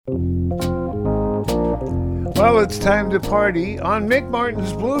Well, it's time to party on Mick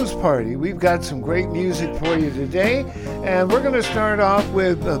Martin's Blues Party. We've got some great music for you today, and we're going to start off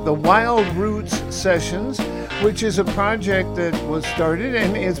with the Wildroots Sessions, which is a project that was started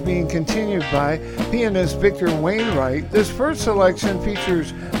and is being continued by pianist Victor Wainwright. This first selection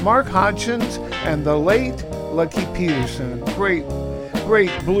features Mark Hodgins and the late Lucky Peterson. Great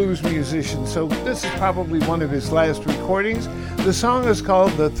blues musician. So this is probably one of his last recordings. The song is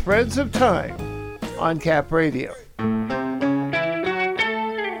called The Threads of Time on Cap Radio.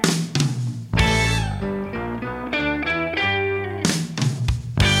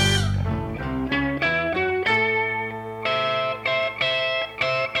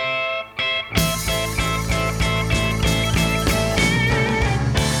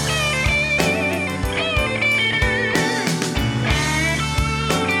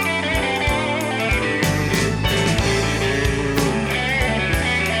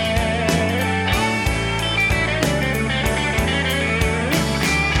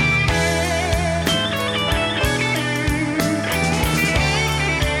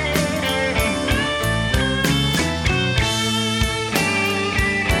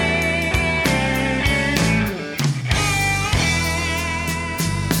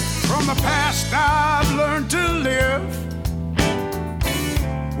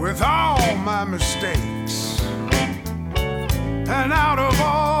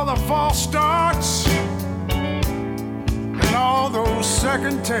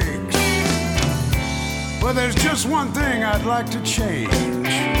 One thing I'd like to change.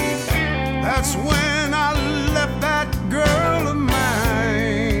 That's when I left that girl of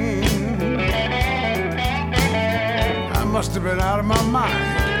mine. I must have been out of my mind.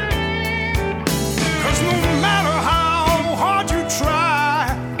 'Cause no matter how hard you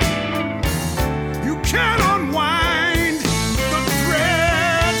try, you can't unwind the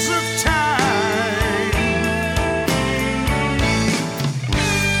threads of time.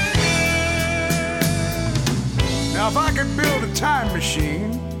 Now if I could build a time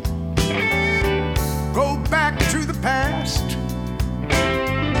machine, go back to the past,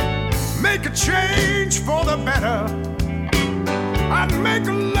 make a change for the better, I'd make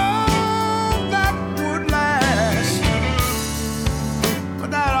a love that would last. But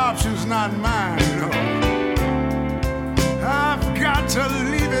that option's not mine, no. I've got to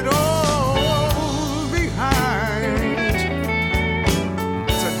leave it all behind.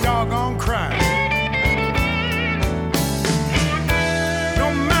 It's a doggone crime.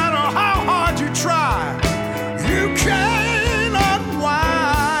 Try, you can't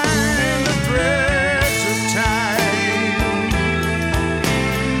unwind the threads of time.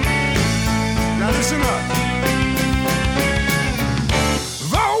 Now listen up.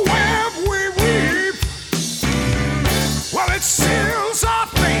 The web we weave, well, it seals our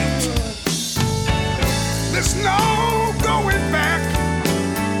fate. There's no going back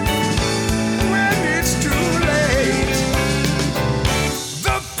when it's too late.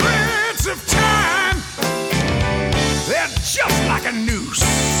 The threads of time, they're just like a noose.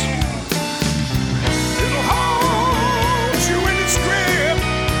 It'll hold you in its grip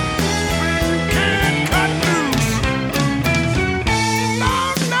when you can't cut loose. No,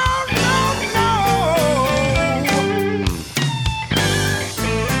 no, no, no.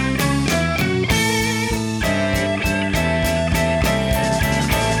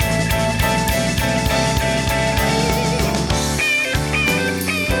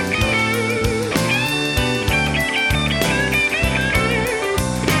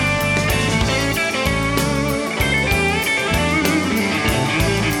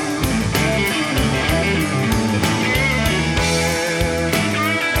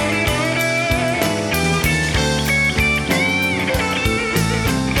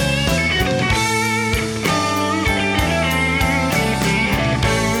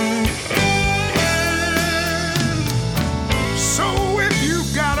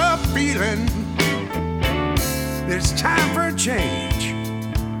 It's time for a change.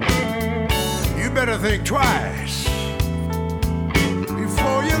 You better think twice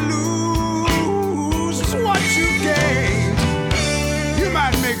before you lose what you gained. You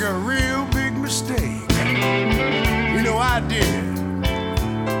might make a real big mistake. You know I did.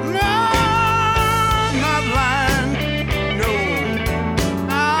 No, I'm not lying. No,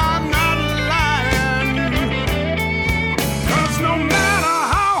 I'm not lying. 'Cause no matter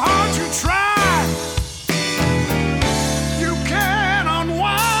how hard you try,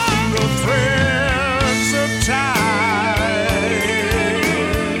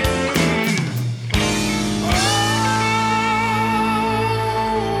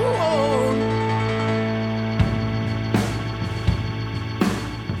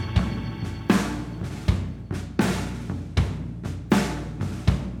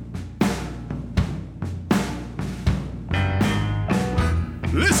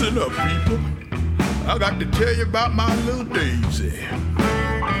 Listen up, people. I got to tell you about my little Daisy.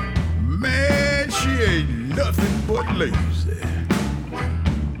 Man, she ain't nothing but lazy.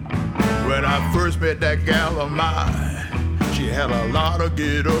 When I first met that gal of mine, she had a lot of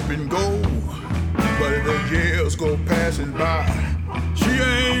get up and go. But if the years go passing by, she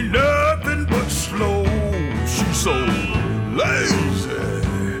ain't nothing but slow. She's so lazy.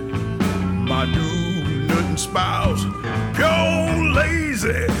 My do-nothing spouse, pure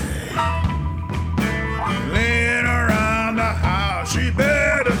lazy. Laying around the house, she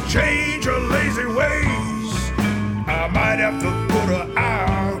better change her lazy ways. I might have to put her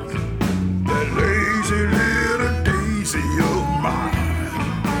out, that lazy little Daisy of mine.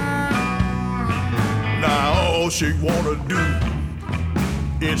 Now all she wanna do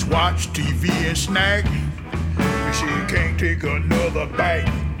is watch TV and snack. She can't take another bite.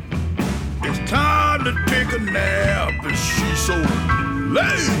 It's time to take a nap, and she's so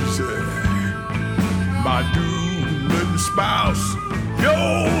lazy. My do-nothing spouse,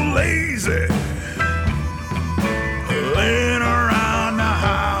 you're lazy. Laying around the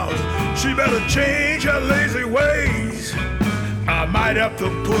house, she better change her lazy ways. I might have to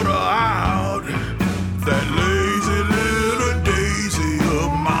put her out, that lazy little Daisy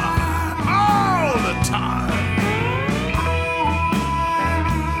of mine, all the time.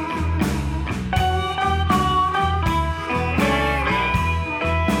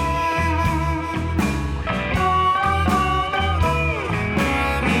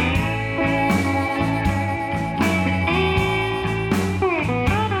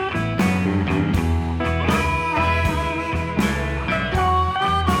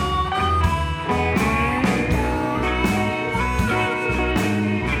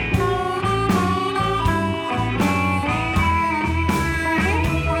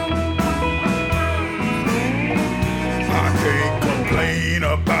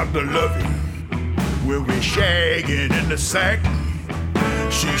 About the loving when we shagging in the sack,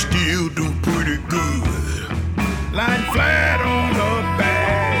 she still do pretty good. Lying flat on her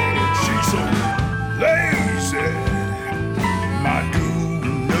back, she's so lazy. My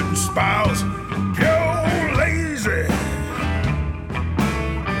do-nothing spouse, pure lazy.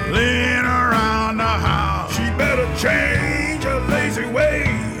 Laying around the house, she better change her lazy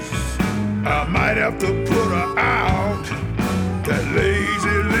ways. I might have to put her out, that lazy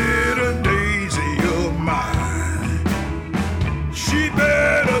little Daisy of mine. She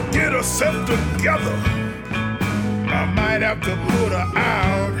better get herself together. I might have to put her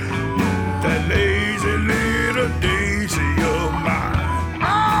out, that lazy little Daisy of mine,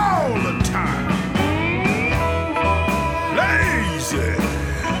 all the time. Lazy.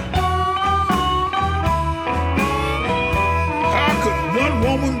 How could one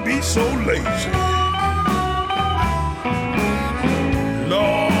woman be so lazy?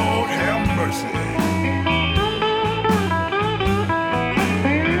 Lord have mercy.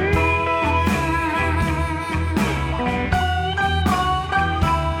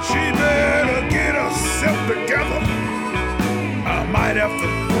 She better get herself together. I might have to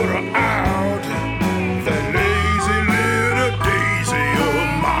put her out, that lazy little Daisy of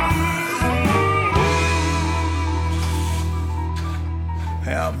mine.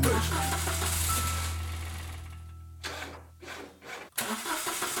 Have mercy.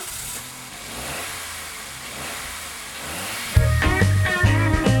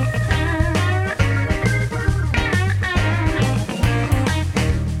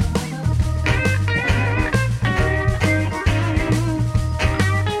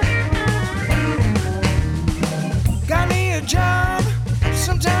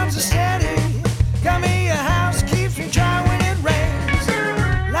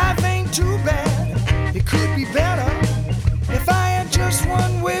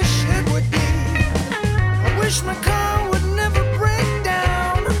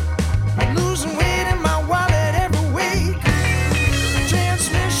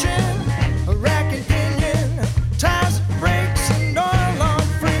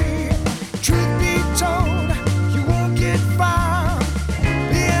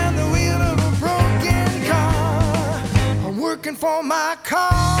 For my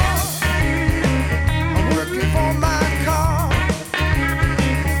car, I'm working for my car.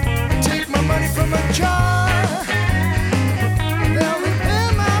 I take my money from a jar, they'll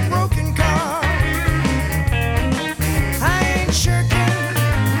repair my broken car. I ain't shirking,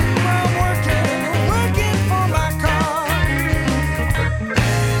 I'm working for my car.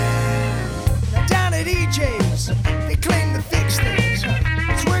 Now down at EJ's, they claim to fix things.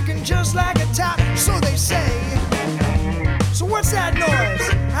 It's working just like a top, so they say. So what's that noise?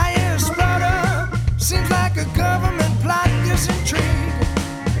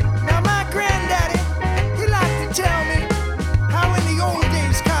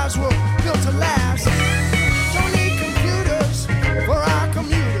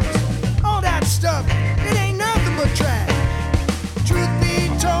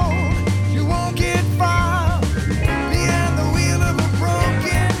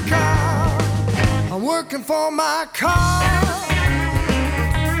 working for my car.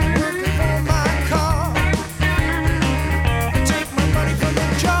 Working for my car. Take my money from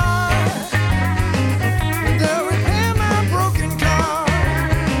the jar. They'll repair my broken car.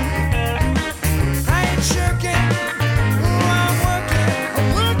 I ain't shirking. Oh, I'm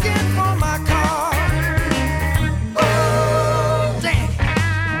working for my car. Oh, damn.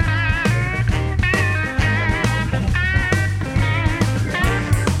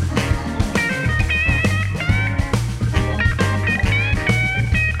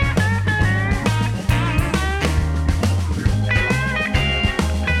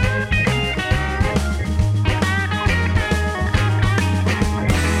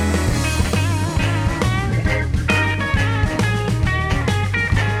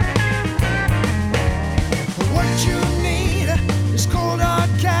 What you need is cold hard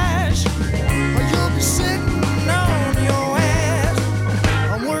cash, or you'll be sitting on your ass.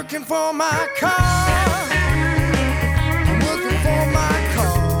 I'm working for my car. I'm working for my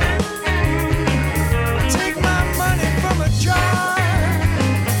car. Take my money from a jar.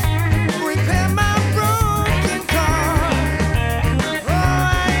 Repair my broken car. Oh,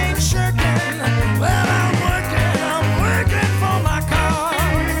 I ain't shirking. Well, I'm working for my car.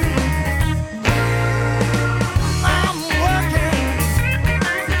 I'm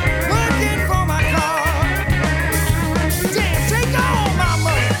working for my car. Damn, take all my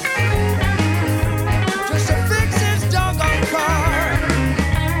money just to fix this doggone car.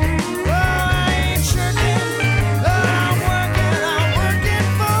 Well, I ain't shirking. I'm working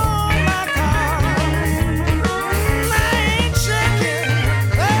for my car. I ain't shirking.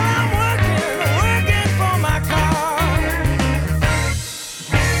 I'm working for my car.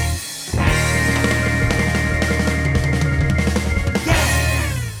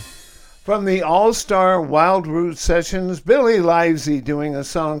 From the All-Star Wildroots sessions, Billy Livesey doing a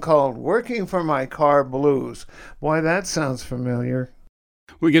song called Working for My Car Blues. Boy, that sounds familiar.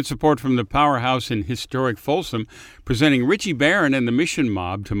 We get support from the Powerhouse in historic Folsom, presenting Richie Barron and the Mission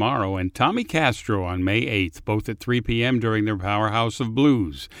Mob tomorrow and Tommy Castro on May 8th, both at 3 p.m. during their Powerhouse of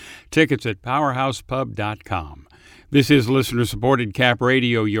Blues. Tickets at powerhousepub.com. This is listener-supported Cap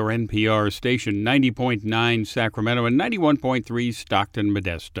Radio, your NPR station, 90.9 Sacramento and 91.3 Stockton,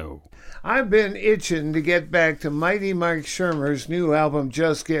 Modesto. I've been itching to get back to Mighty Mike Shermer's new album,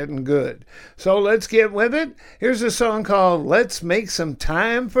 Just Getting Good. So let's get with it. Here's a song called Let's Make Some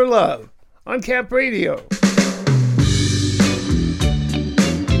Time for Love on Cap Radio.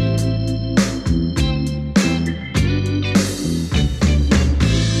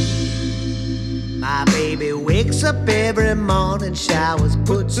 My baby wakes up every morning, showers,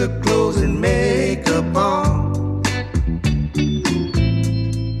 puts her clothes and makeup on.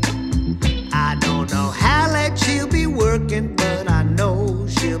 I don't know how late she'll be working, but I know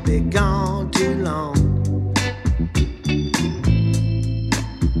she'll be gone too long.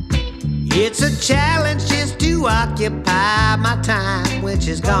 It's a challenge just to occupy my time when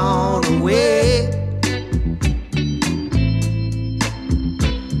she's gone away.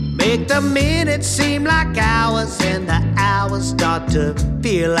 Make the minutes seem like hours and the hours start to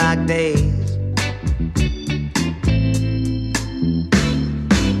feel like days.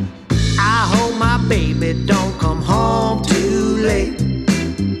 I hope my baby don't come home too late,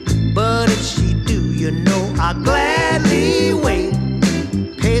 but if she do, you know I'll gladly wait.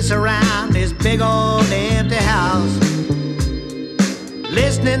 Pace around this big old empty house,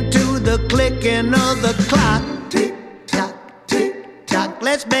 listening to the clicking of the clock. Tick tock, tick tock.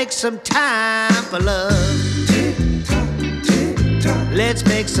 Let's make some time for love. Tick tock, tick tock. Let's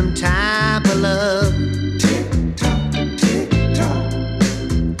make some time for love. Tick tock, tick tock.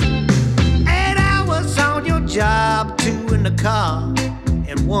 8 hours on your job, 2 in the car,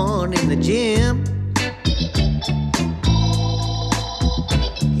 and 1 in the gym.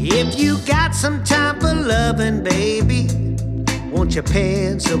 If you got some time for loving, baby, won't you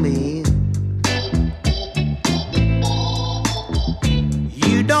pencil me in?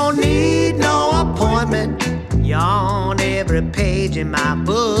 You don't need no appointment, you're on every page in my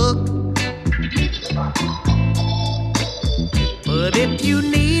book. But if you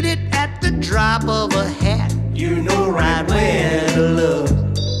need it at the drop of a hat, you know right where to look.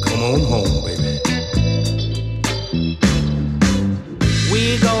 Come on home, baby.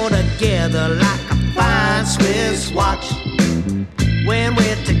 We go together like a fine Swiss watch. When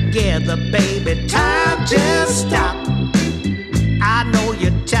we're together, baby, time just stop. I know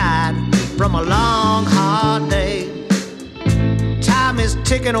you're tired from a long, hard day. Time is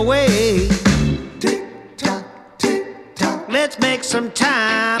ticking away. Tick tock, tick tock. Let's make some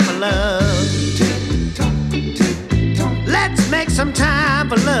time for love. Tick tock, tick tock. Let's make some time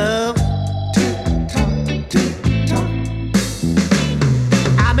for love. Tick tock,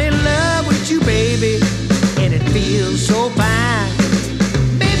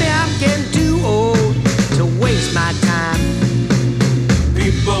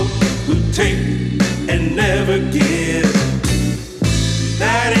 take and never give.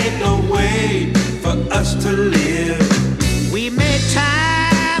 That ain't no way for us to live. We make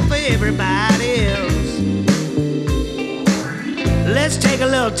time for everybody else. Let's take a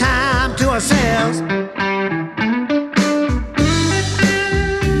little time to ourselves.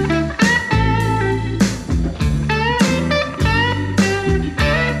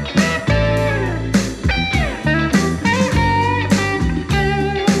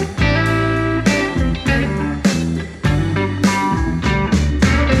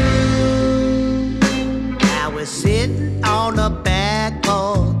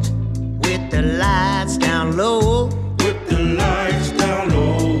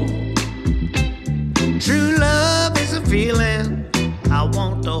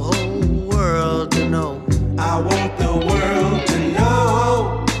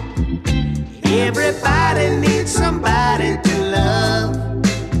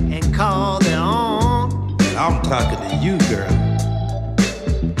 Talking to you, girl.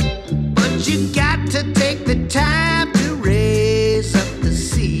 But you got to take the time to raise up the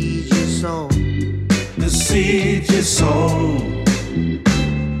seeds you sow. The seeds you sow.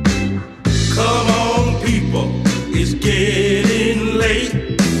 Come on, people, it's getting late.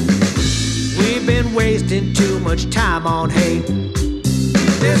 We've been wasting too much time on hate.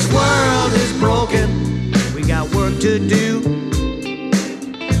 This world is broken. We got work to do.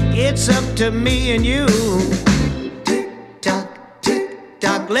 It's up to me and you.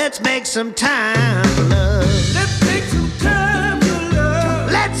 Let's make some time for love. Let's make some time for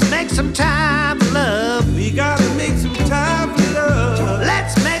love. Let's make some time for love. We gotta make some time for love.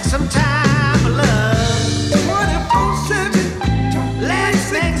 Let's make some time for love. 24/7.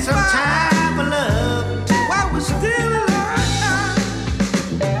 Let's make some time for love. While we're still alive.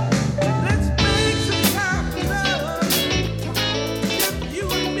 Let's make some time for love. Just you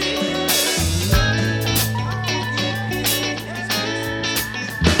and me.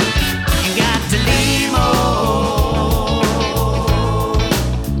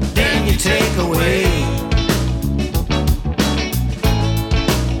 Take away.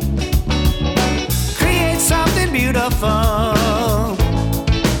 Create something beautiful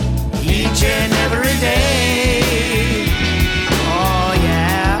each and every day. Oh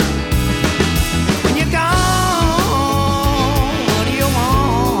yeah. When you're gone, what do you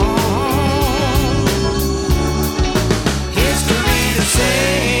want? History to say.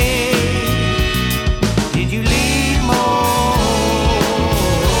 Did you leave more?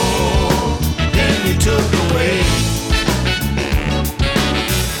 Took away.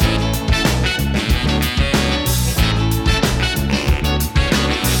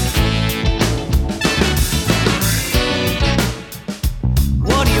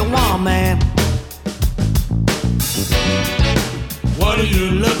 What do you want, man? What are you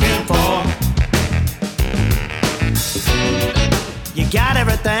looking for? You got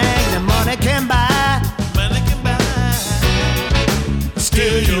everything that money can buy. Money can buy.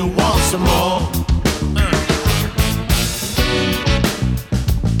 Still you want some more.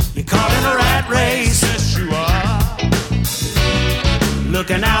 Caught in a rat race. Yes, you are.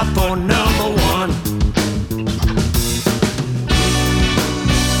 Looking out for number one.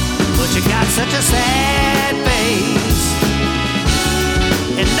 But you got such a sad face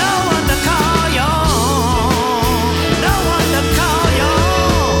and no one to call your own. No one to call your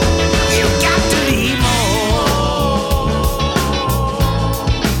own. You got to leave more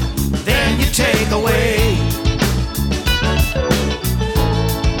than you take away.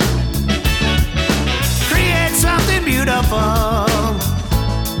 Beautiful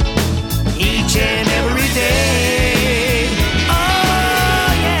each and every day. Oh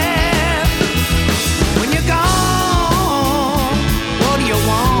yeah. When you're gone, what do you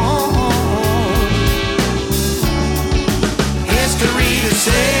want? History to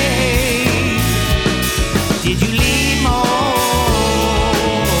say. Did you leave more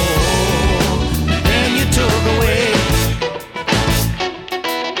than you took away?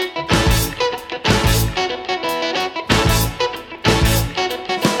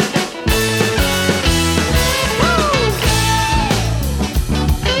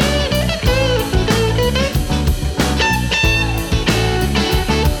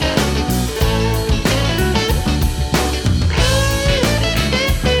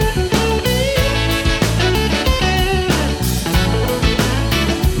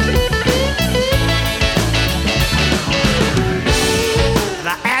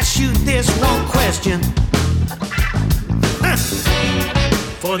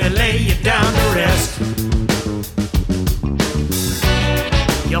 Before they lay you down to rest.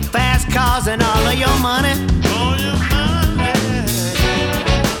 Your fast cars and all of your money.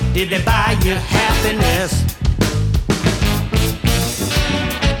 Did they buy you happiness?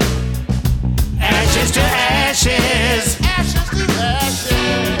 Ashes to ashes, ashes to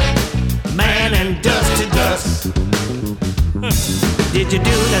ashes, man and dust to dust. Did you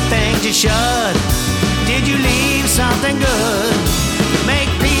do the things you should? Did you leave something good? Make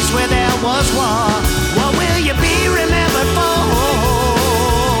peace where there was war. What will you be remembered for?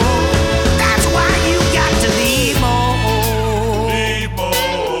 That's why you got to leave more. Leave more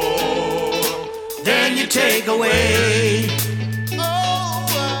than you take away.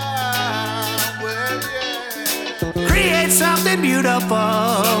 Create something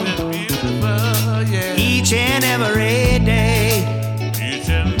beautiful, each and every day. Each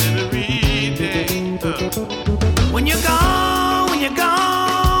and every day. When you're gone,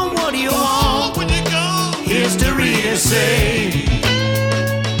 what do you want? When you're gone, history to say.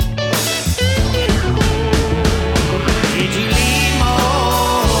 Did you leave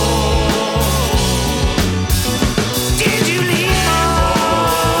more? Did you leave more?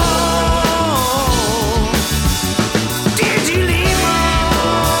 Did you leave more?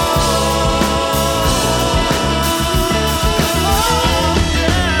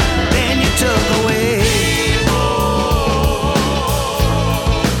 Then you took away.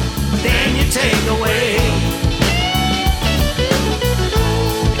 Then you take away.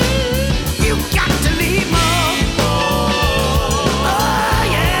 You got to leave more. Oh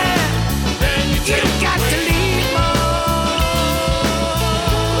yeah. You got to leave more.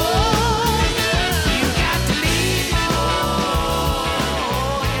 You got to leave more.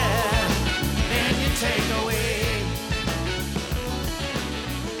 Yeah. Then you take away.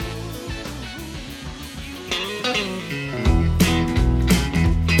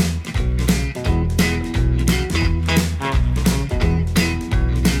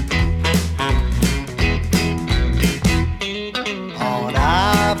 On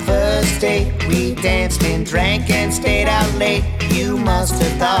our first date, we danced and drank and stayed out late. You must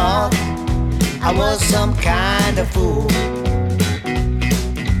have thought I was some kind of fool.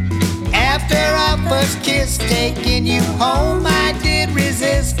 After our first kiss, taking you home, I did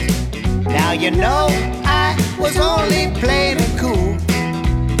resist. Now you know I was only playing it cool.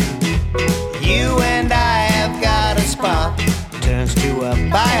 You and I have got a spot, turns to a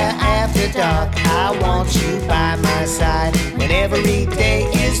fire after dark. I want you by my side when every day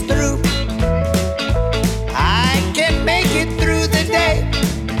is through. I can make it through the day.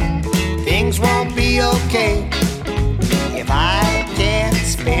 Things won't be okay if I can't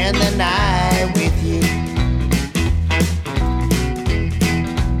spend the night with you.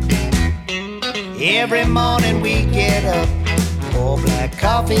 Every morning we get up, pour black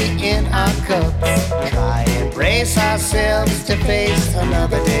coffee in our cups, try and brace ourselves to face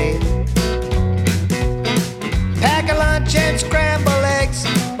another day. Pack a lunch and scramble eggs.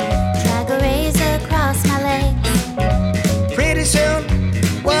 Drag a razor across my legs. Pretty soon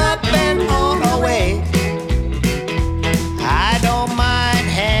we're up and on our way. I don't mind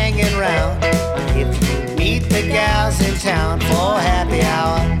hanging around if you meet the gals in town for happy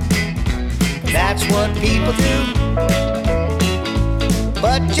hour. That's what people do.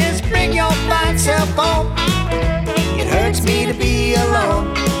 But just bring your fine self home. It hurts me to be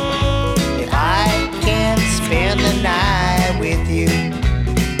alone if I can't spend the night with you.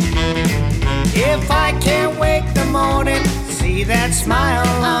 If I can't wake the morning, see that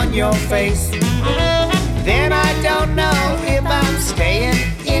smile on your face, then I don't know if I'm staying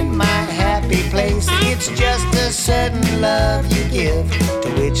in my happy place. It's just a certain love you give, to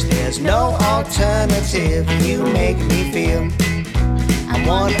which there's no alternative. You make me feel I'm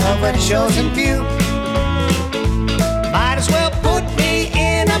one of a chosen few. Might as well put me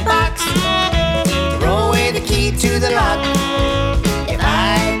in a box, throw away the key to the lock, if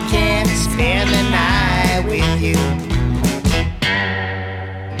I can't spend the night with you.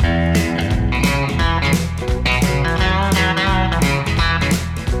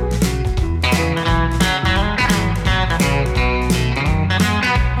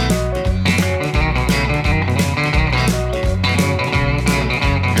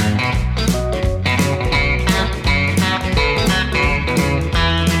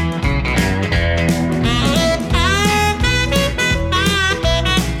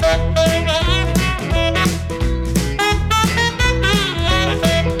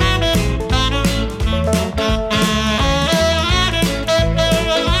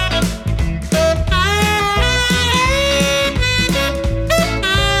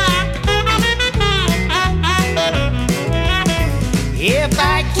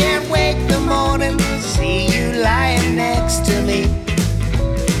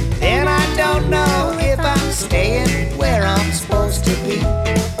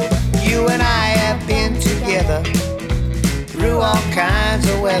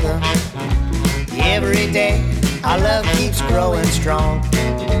 kinds of weather. Every day our love keeps growing strong.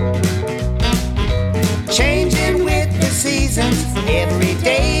 Changing with the seasons. Every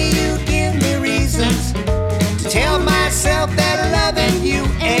day you give me reasons to tell myself that loving you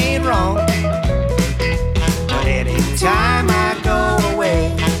ain't wrong. But anytime I go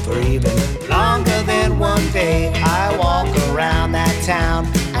away for even longer than one day, I walk around that town,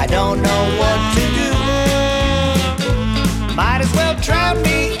 I don't know what to do. Might as well drown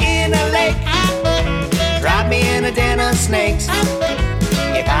me in a lake, drop me in a den of snakes,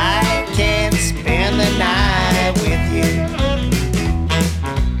 if I can't spend the night with you.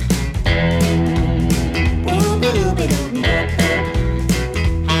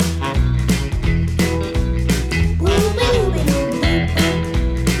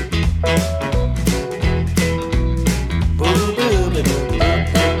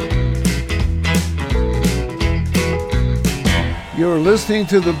 You're listening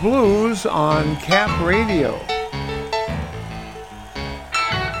to the blues on Cap Radio.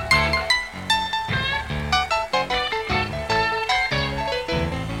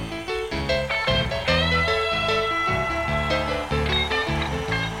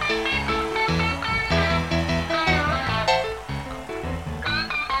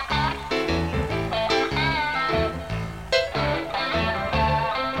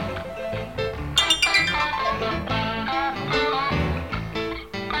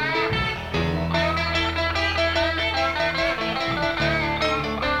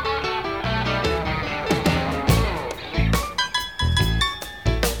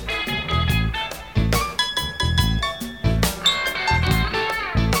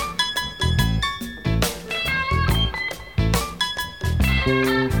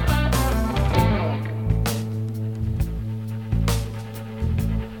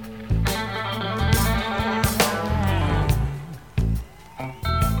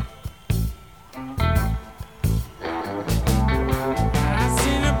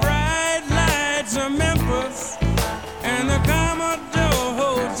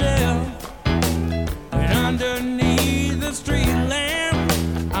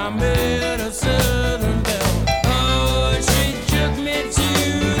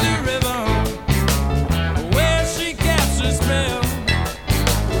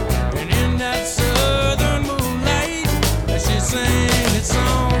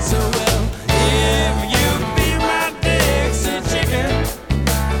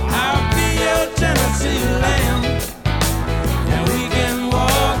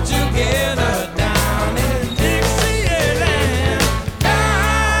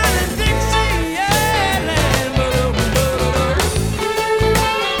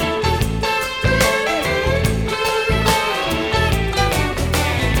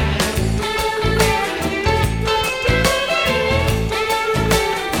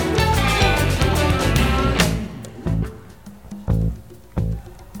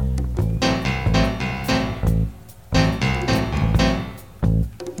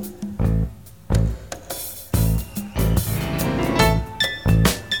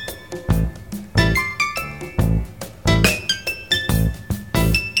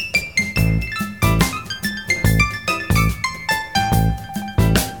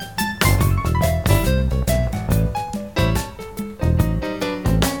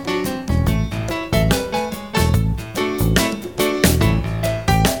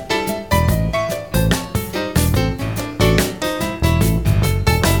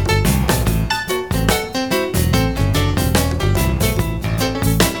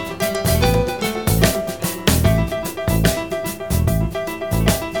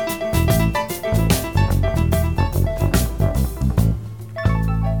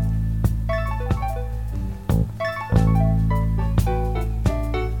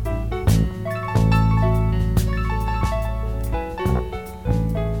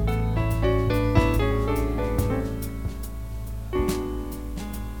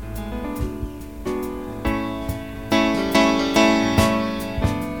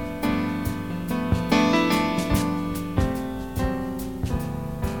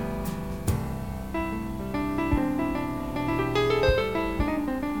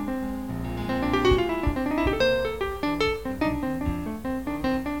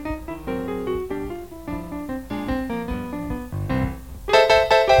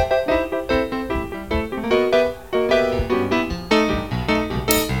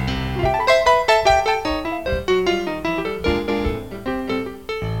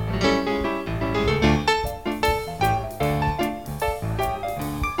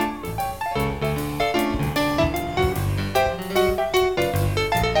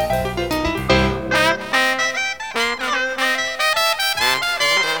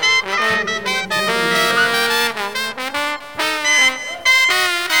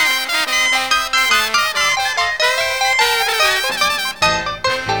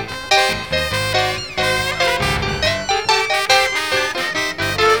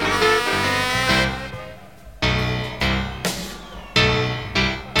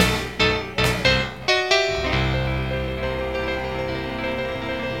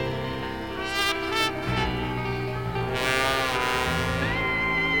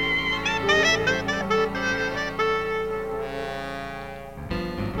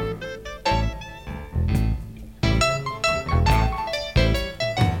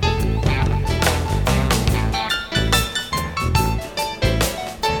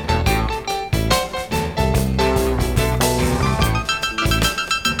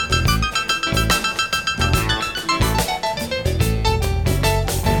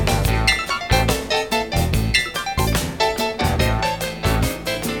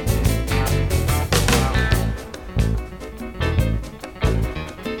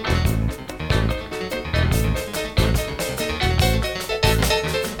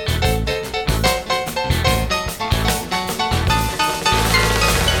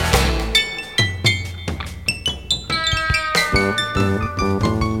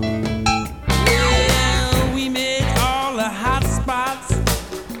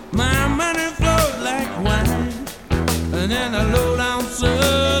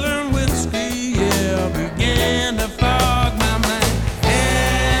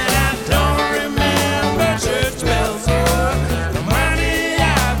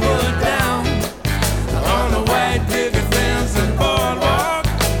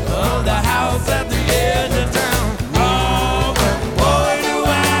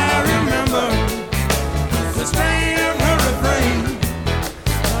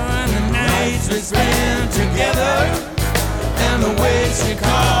 we spent together, and the way she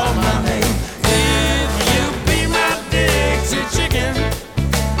called my name. If you be my Dixie chicken,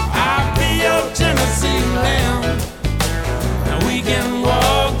 I'll be your Tennessee lamb, and we can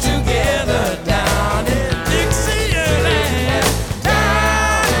walk together down in Dixieland,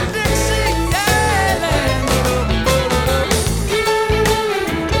 down in Dixieland.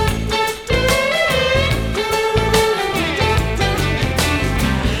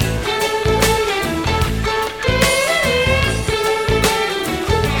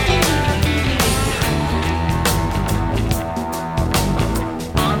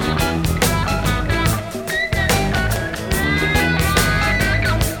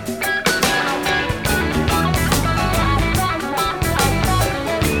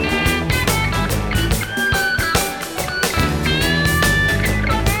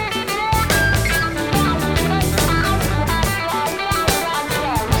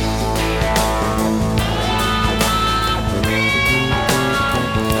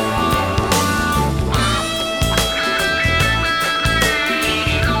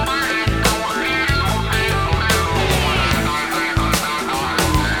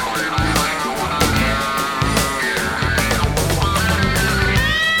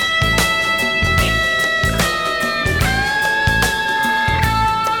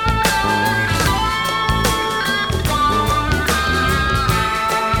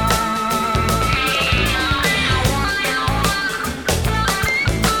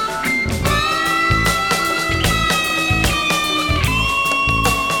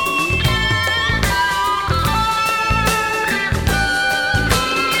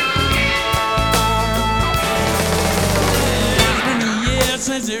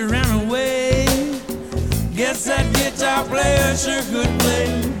 Since he ran away, guess that guitar player sure could play.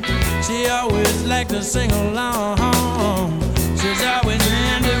 She always liked to sing along. She's always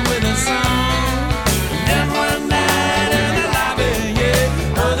ended with a song. Then one night in the lobby,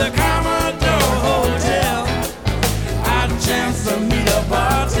 yeah, of the Commodore Hotel, I chanced to meet a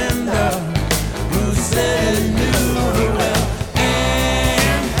bartender who said he knew her well.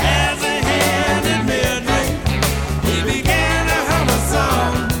 And as he handed me a drink, he began to hum a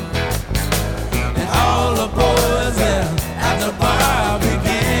song. And all the boys there at the bar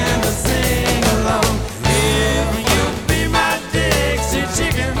began to sing along. If you be my Dixie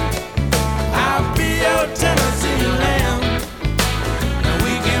chicken, I'll be your Tennessee lamb, and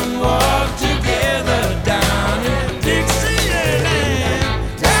we can walk together down in Dixieland,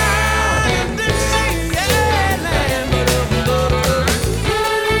 down in Dixieland.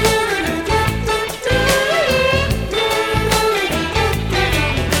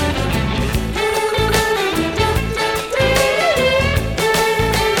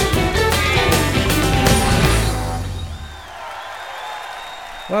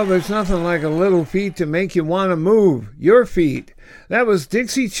 Well, there's nothing like a little feat to make you want to move your feet. That was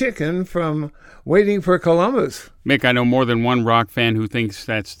Dixie Chicken from Waiting for Columbus. Mick, I know more than one rock fan who thinks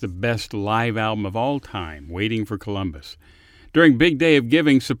that's the best live album of all time, Waiting for Columbus. During Big Day of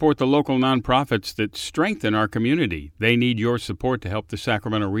Giving, support the local nonprofits that strengthen our community. They need your support to help the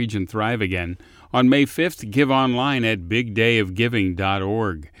Sacramento region thrive again. On May 5th, give online at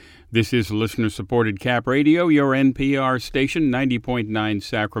bigdayofgiving.org. This is listener-supported Cap Radio, your NPR station, 90.9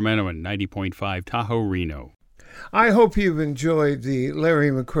 Sacramento and 90.5 Tahoe, Reno. I hope you've enjoyed the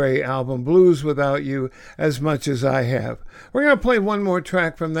Larry McCray album, Blues Without You, as much as I have. We're going to play one more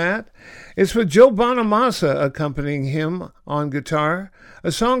track from that. It's with Joe Bonamassa accompanying him on guitar,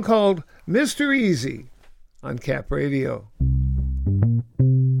 a song called Mr. Easy on Cap Radio.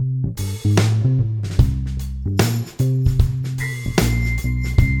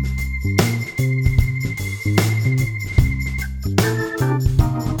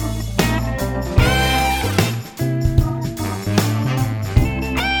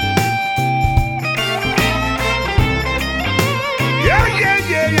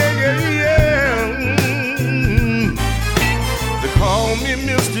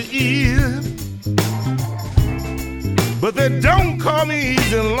 But they don't call me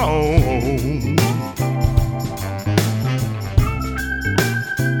easy long.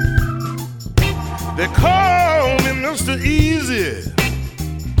 They call me Mr. Easy,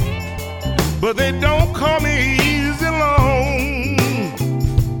 but they don't call me easy long.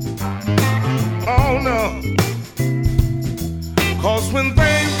 Oh no, 'cause when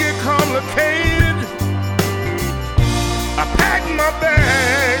things get complicated, I pack my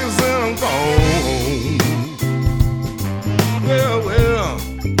bags and I'm gone.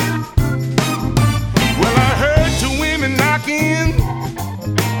 Well, I heard two women knocking,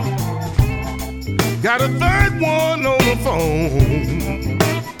 got a third one on the phone.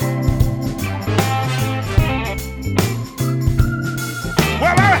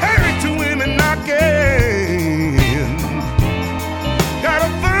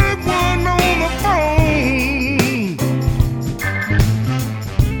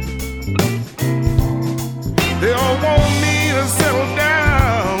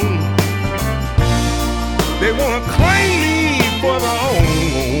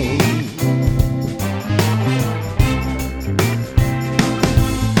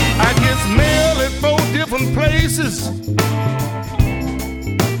 places,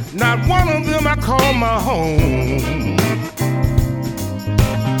 not one of them I call my home.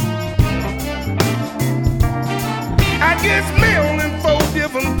 I get mail in 4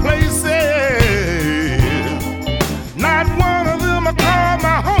 different places, not one of them I call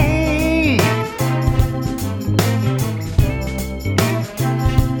my home.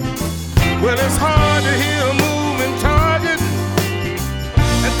 Well, it's hard to hear a moving target,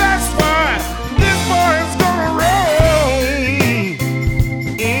 and that's why this boy is gonna roll.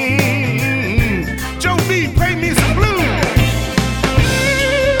 Joe B, play me some blues.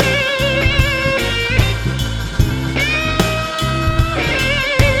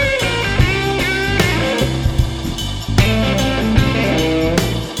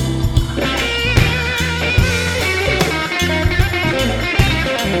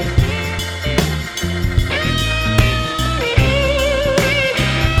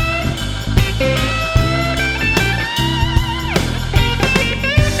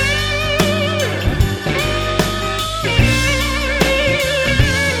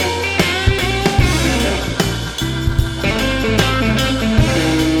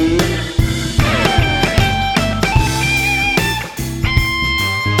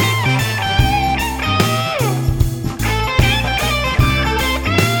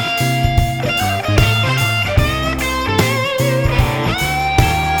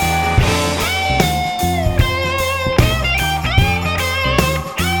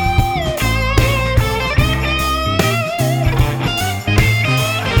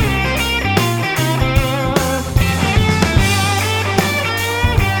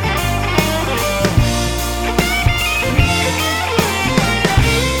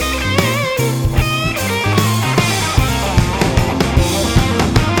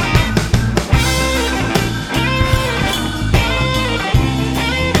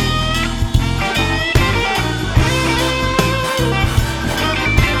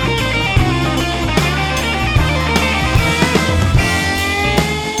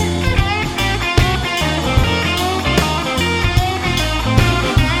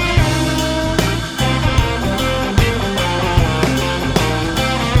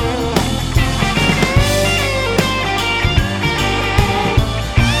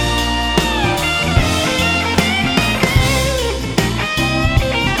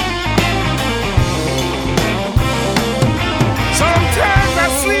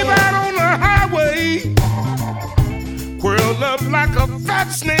 Like a fat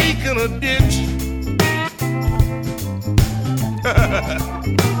snake in a ditch.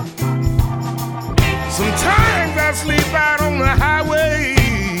 Sometimes I sleep out on the highway,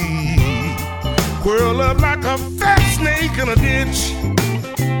 curl up like a fat snake in a ditch.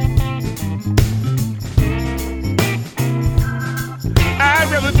 I'd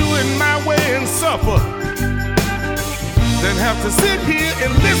rather do it my way and suffer than have to sit here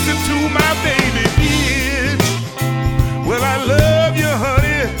and listen to my baby bitch. Well, I love you,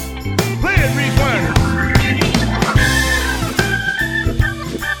 honey. Play it, rewind.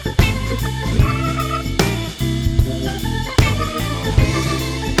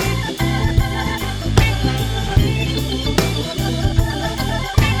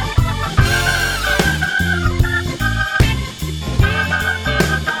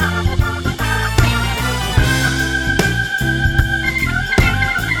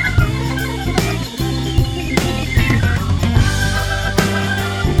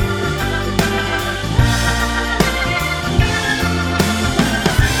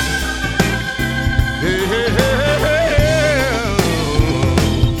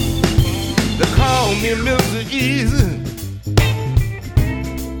 Mr. Easy,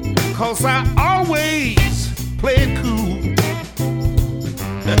 'cause I always play it cool.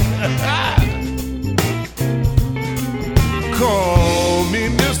 Call me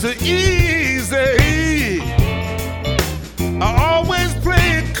Mr. Easy, I always play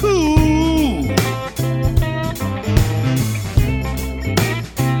it cool.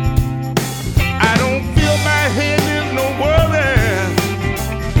 I don't feel my head in no worry.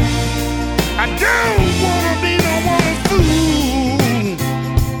 I don't wanna be no woman's fool.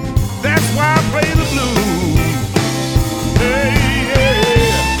 That's why I play the blues.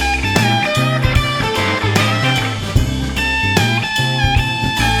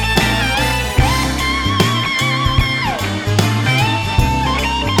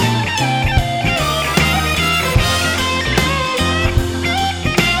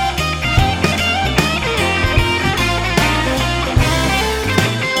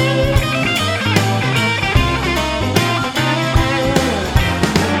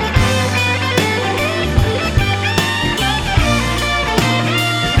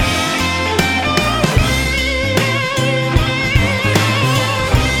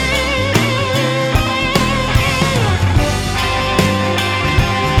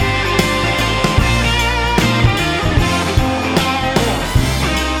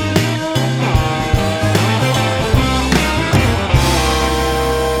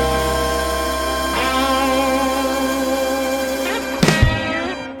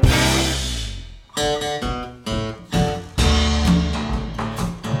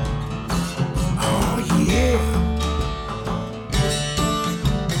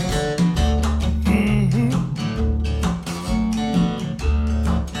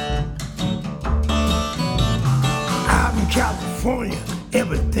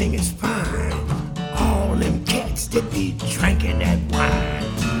 everything is fine. All them cats that be drinking that wine,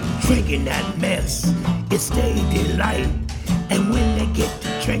 drinking that mess, it's their delight. And when they get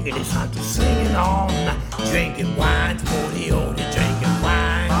to drinking, it's hard to singing all night. Drinking wine, sporty oldie, drinking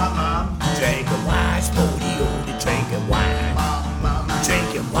wine. Drinking wine, sporty oldie, drinking wine.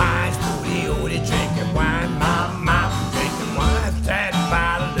 Drinking wine, sporty oldie, drinking wine. Mama, drinking wine, that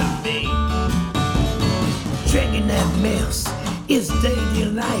bottle of me. Drinking that mess is their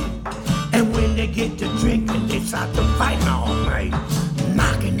delight. And when they get to drinking, they start to fight all night.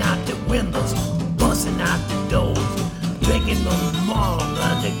 Knocking out the windows, busting out the doors. Drinking no more,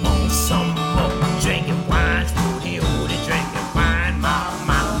 but they want some more. Drinking wine, spooty, oldie, drinking wine,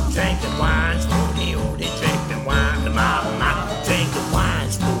 mama. Drinking wine, spooty, oldie, drinking wine, mama. Drinking wine,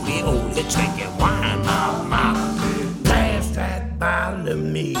 spooty, oldie, drinking wine, mama. Pass that bottle to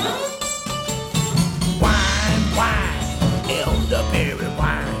me. Wine, wine, elderberry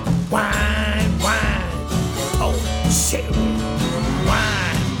wine. Wine, wine, oh, sherry.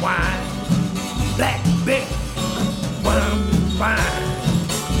 Wine, wine, blackberry. Wine,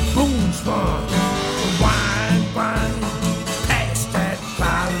 Boone's Farm, wine, wine, pass that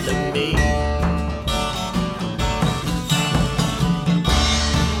bottle to me.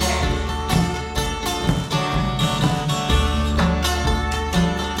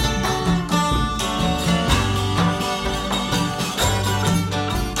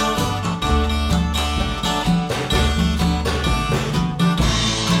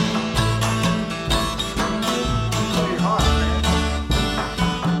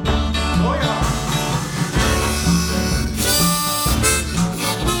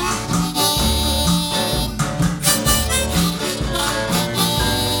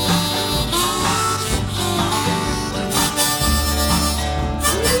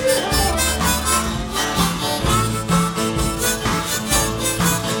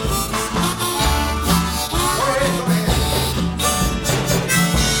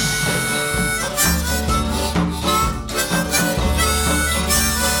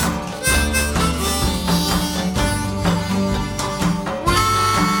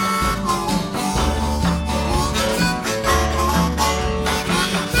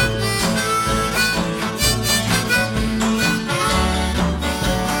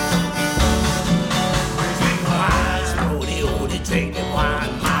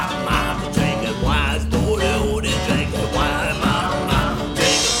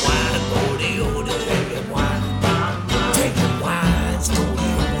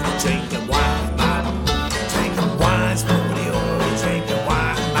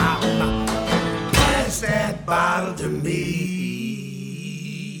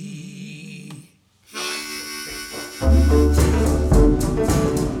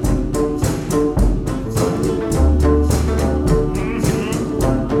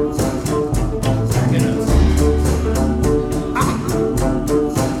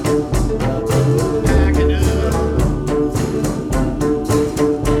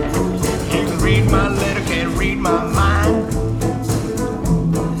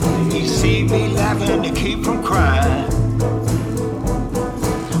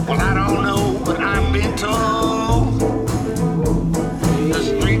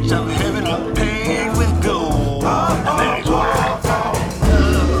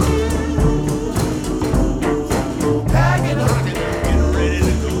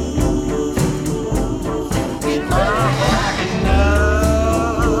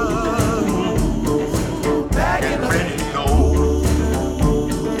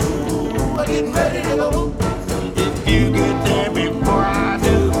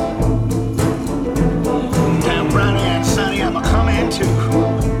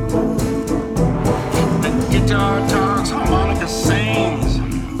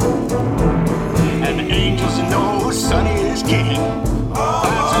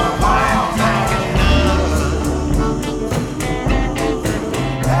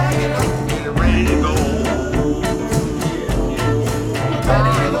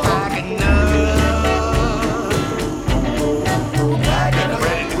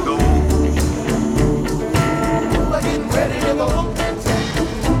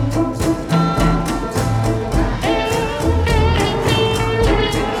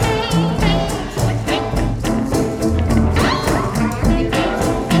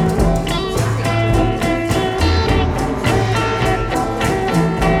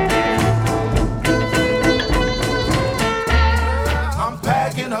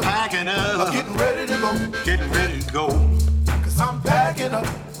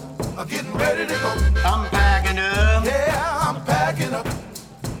 Getting ready to go. I'm packing up. Yeah, I'm packing up.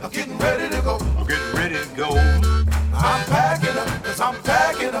 I'm getting ready to go. I'm getting ready to go. I'm packing up, 'cause I'm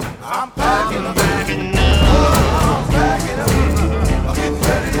packing up. up, I'm packing up. I'm packing up. I'm getting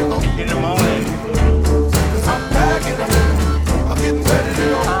ready to go. In the morning. I'm packing up. I'm getting ready to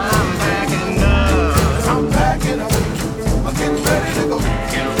go. I'm packing up. I'm packing up. I'm getting ready to go.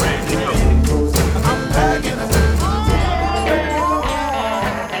 Getting ready to go. I'm packing up.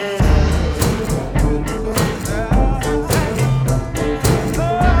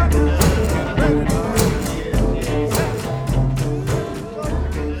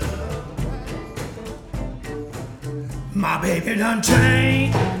 My baby done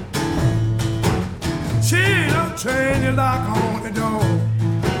changed. She done changed the lock on the door.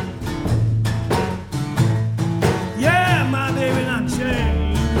 Yeah, my baby done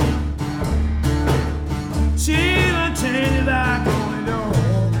changed. She done changed the lock on the door.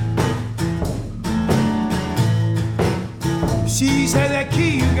 She said that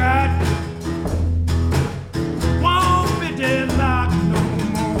key you got won't fit that lock no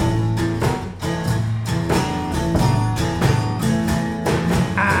more.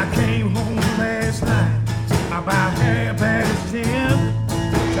 I came home last night about 10:30.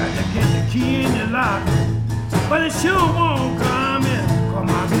 Tried to get the key in the lock, but it sure won't come in, 'cause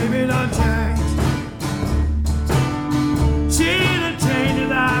my baby done changed. She done changed the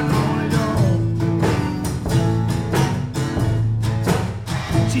lock on the door.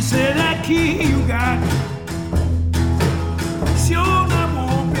 She said that key you got sure not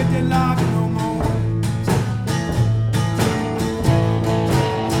won't fit the lock no more.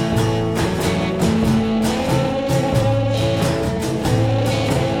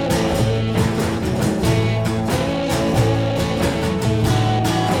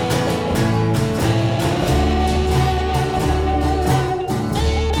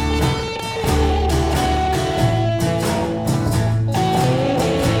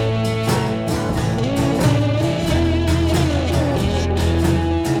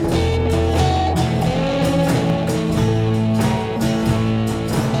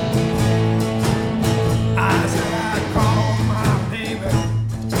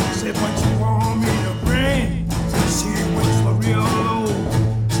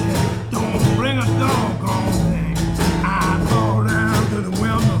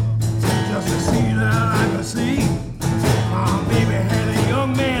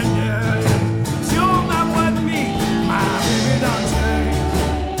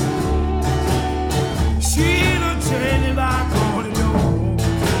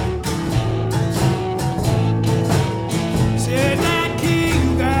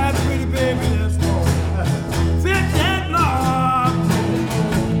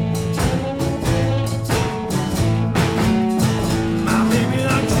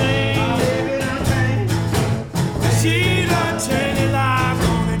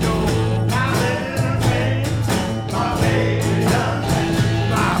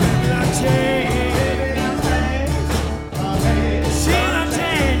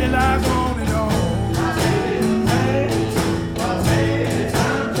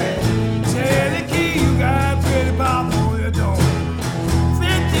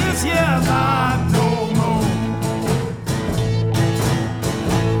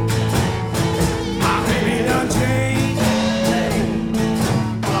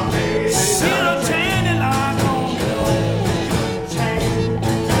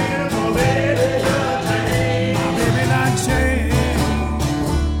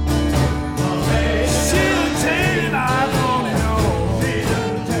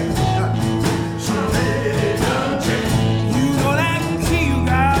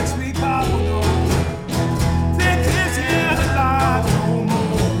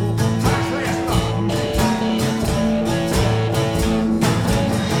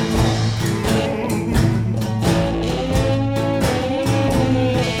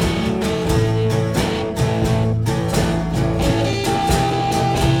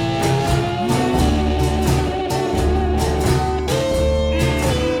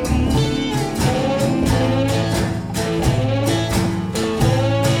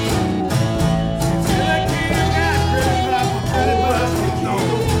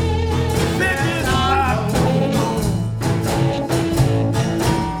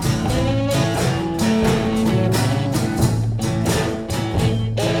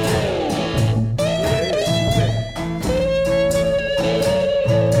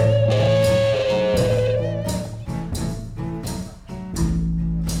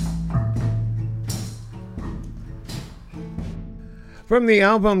 From the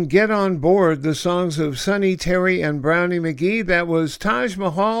album Get On Board, the songs of Sonny Terry and Brownie McGee, that was Taj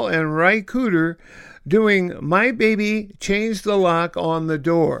Mahal and Cooder doing My Baby Changed the Lock on the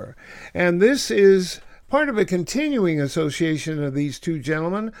Door. And this is part of a continuing association of these two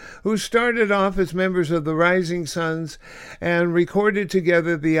gentlemen who started off as members of the Rising Sons and recorded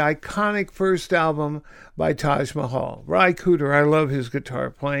together the iconic first album by Taj Mahal. Cooder, I love his guitar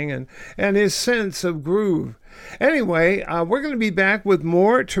playing and his sense of groove. Anyway, we're going to be back with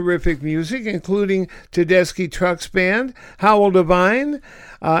more terrific music, including Tedeschi Trucks Band, Howell Devine,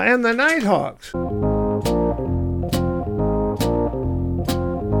 and the Nighthawks.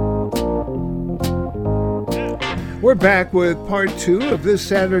 We're back with part 2 of this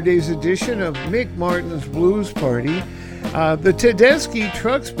Saturday's edition of Mick Martin's Blues Party. The Tedeschi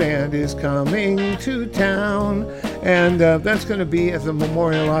Trucks Band is coming to town, and that's going to be at the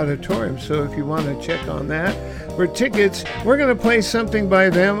Memorial Auditorium. So if you want to check on that for tickets, we're going to play something by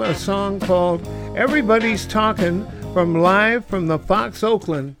them, a song called Everybody's Talking, live from the Fox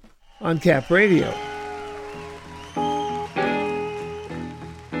Oakland on Cap Radio. Only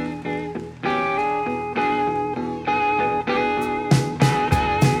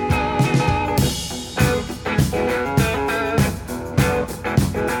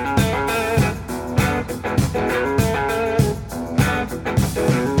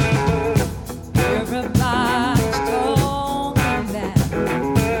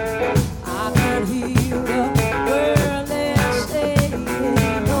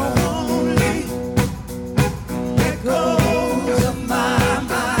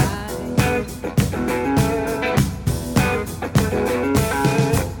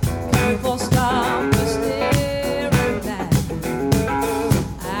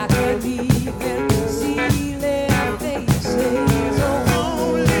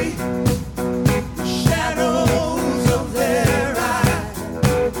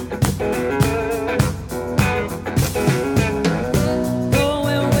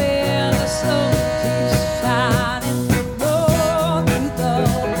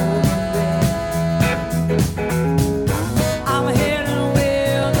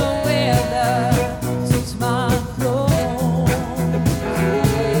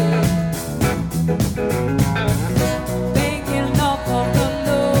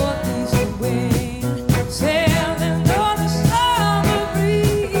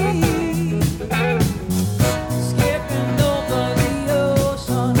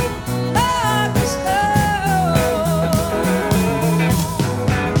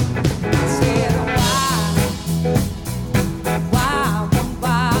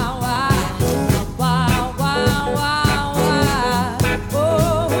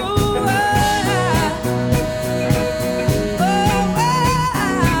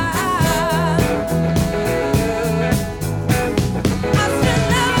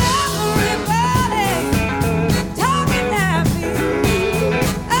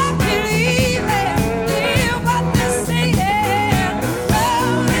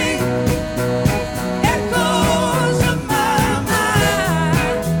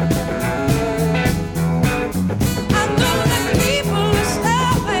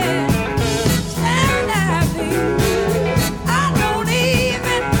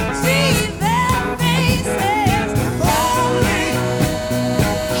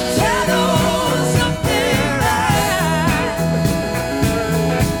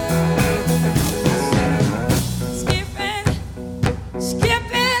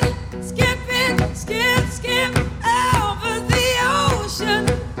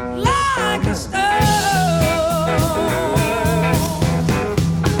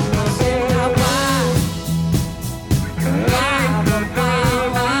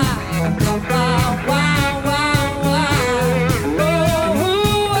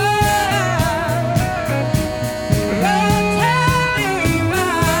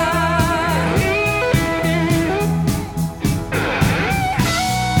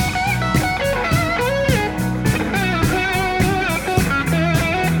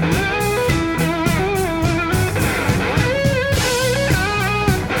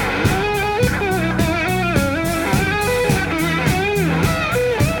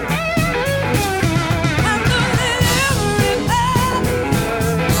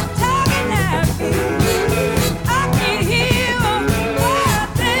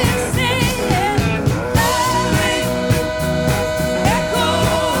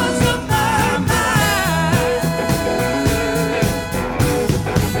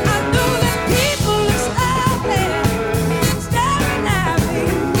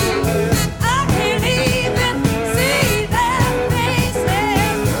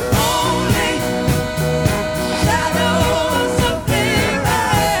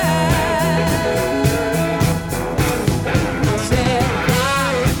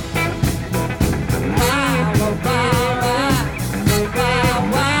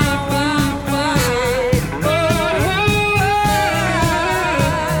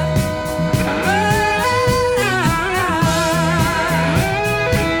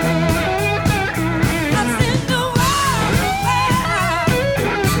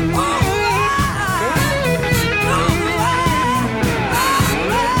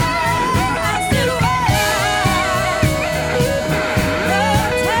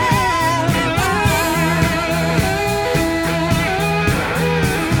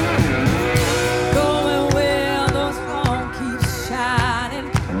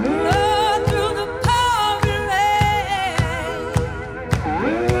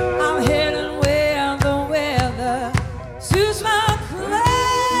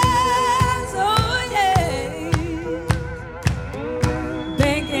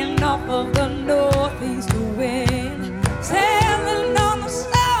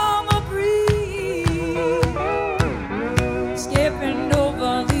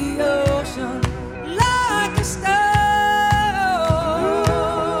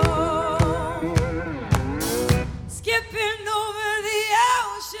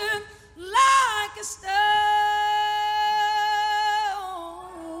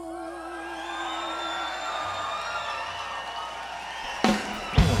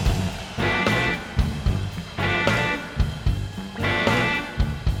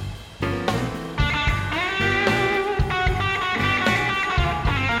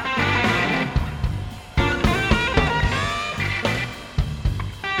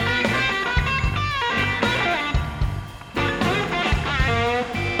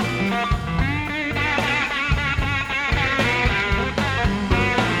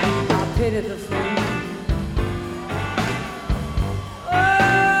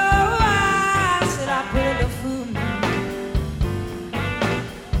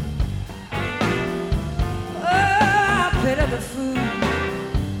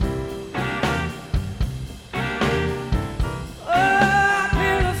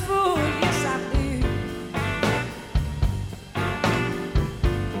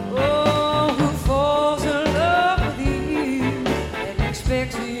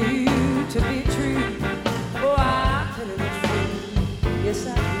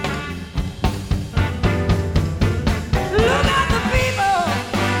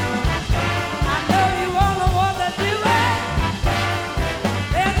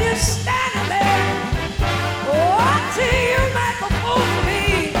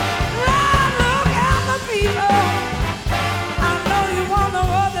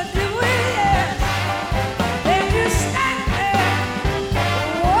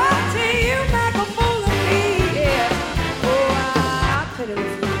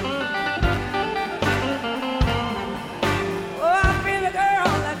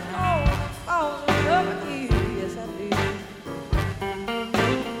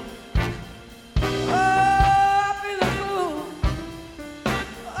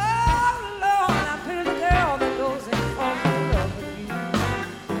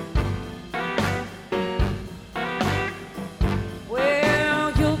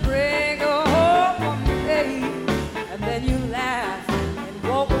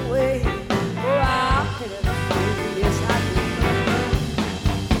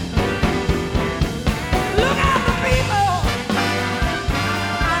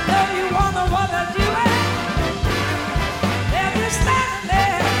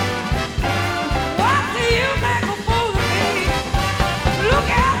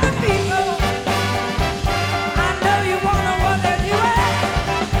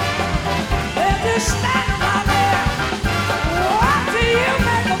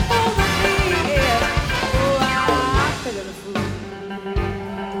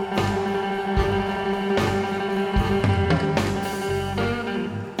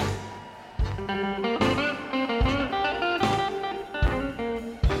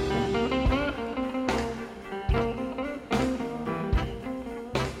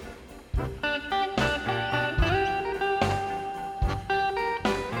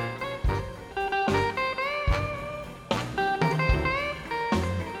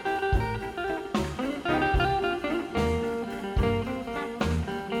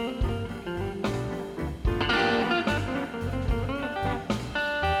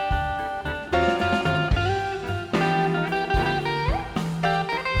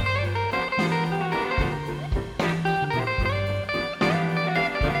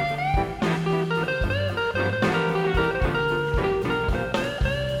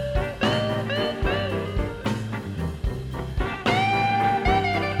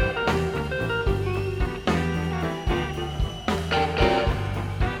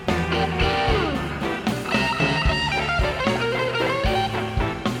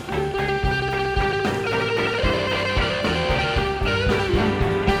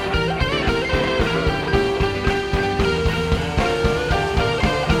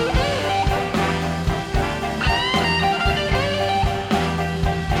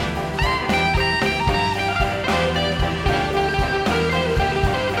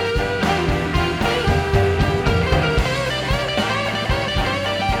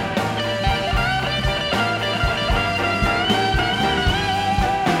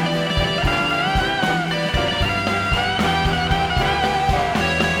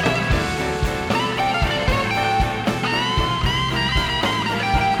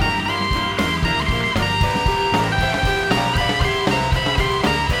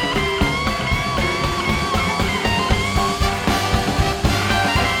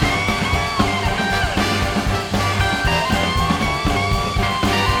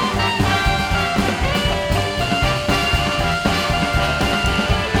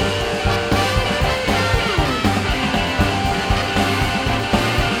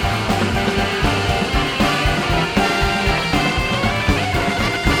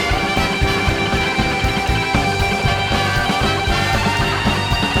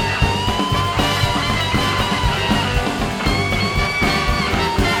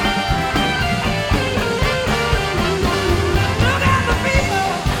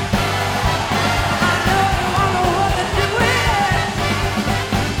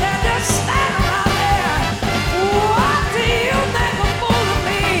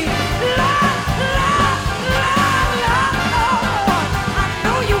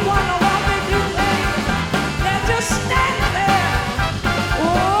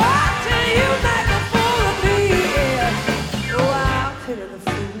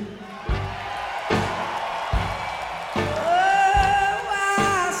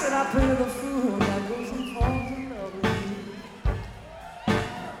I said I pity the fool that goes and falls in love with you.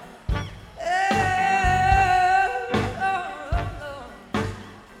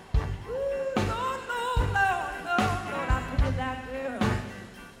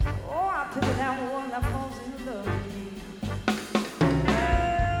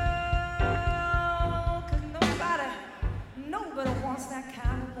 That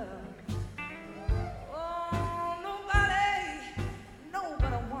kind of love. Oh, nobody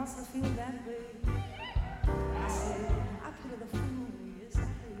wants to feel that way. I said, I pity the fool, yes I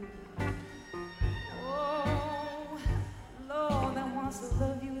do. Oh, Lord, that wants to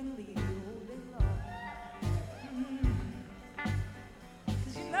love you and leave you all day long.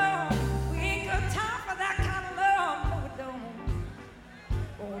 'Cause you know, we ain't got time for that kind of love, no we don't.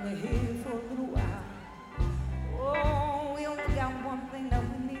 Only here for a little while. Oh, we only got one thing that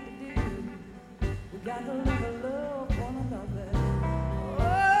we need to do.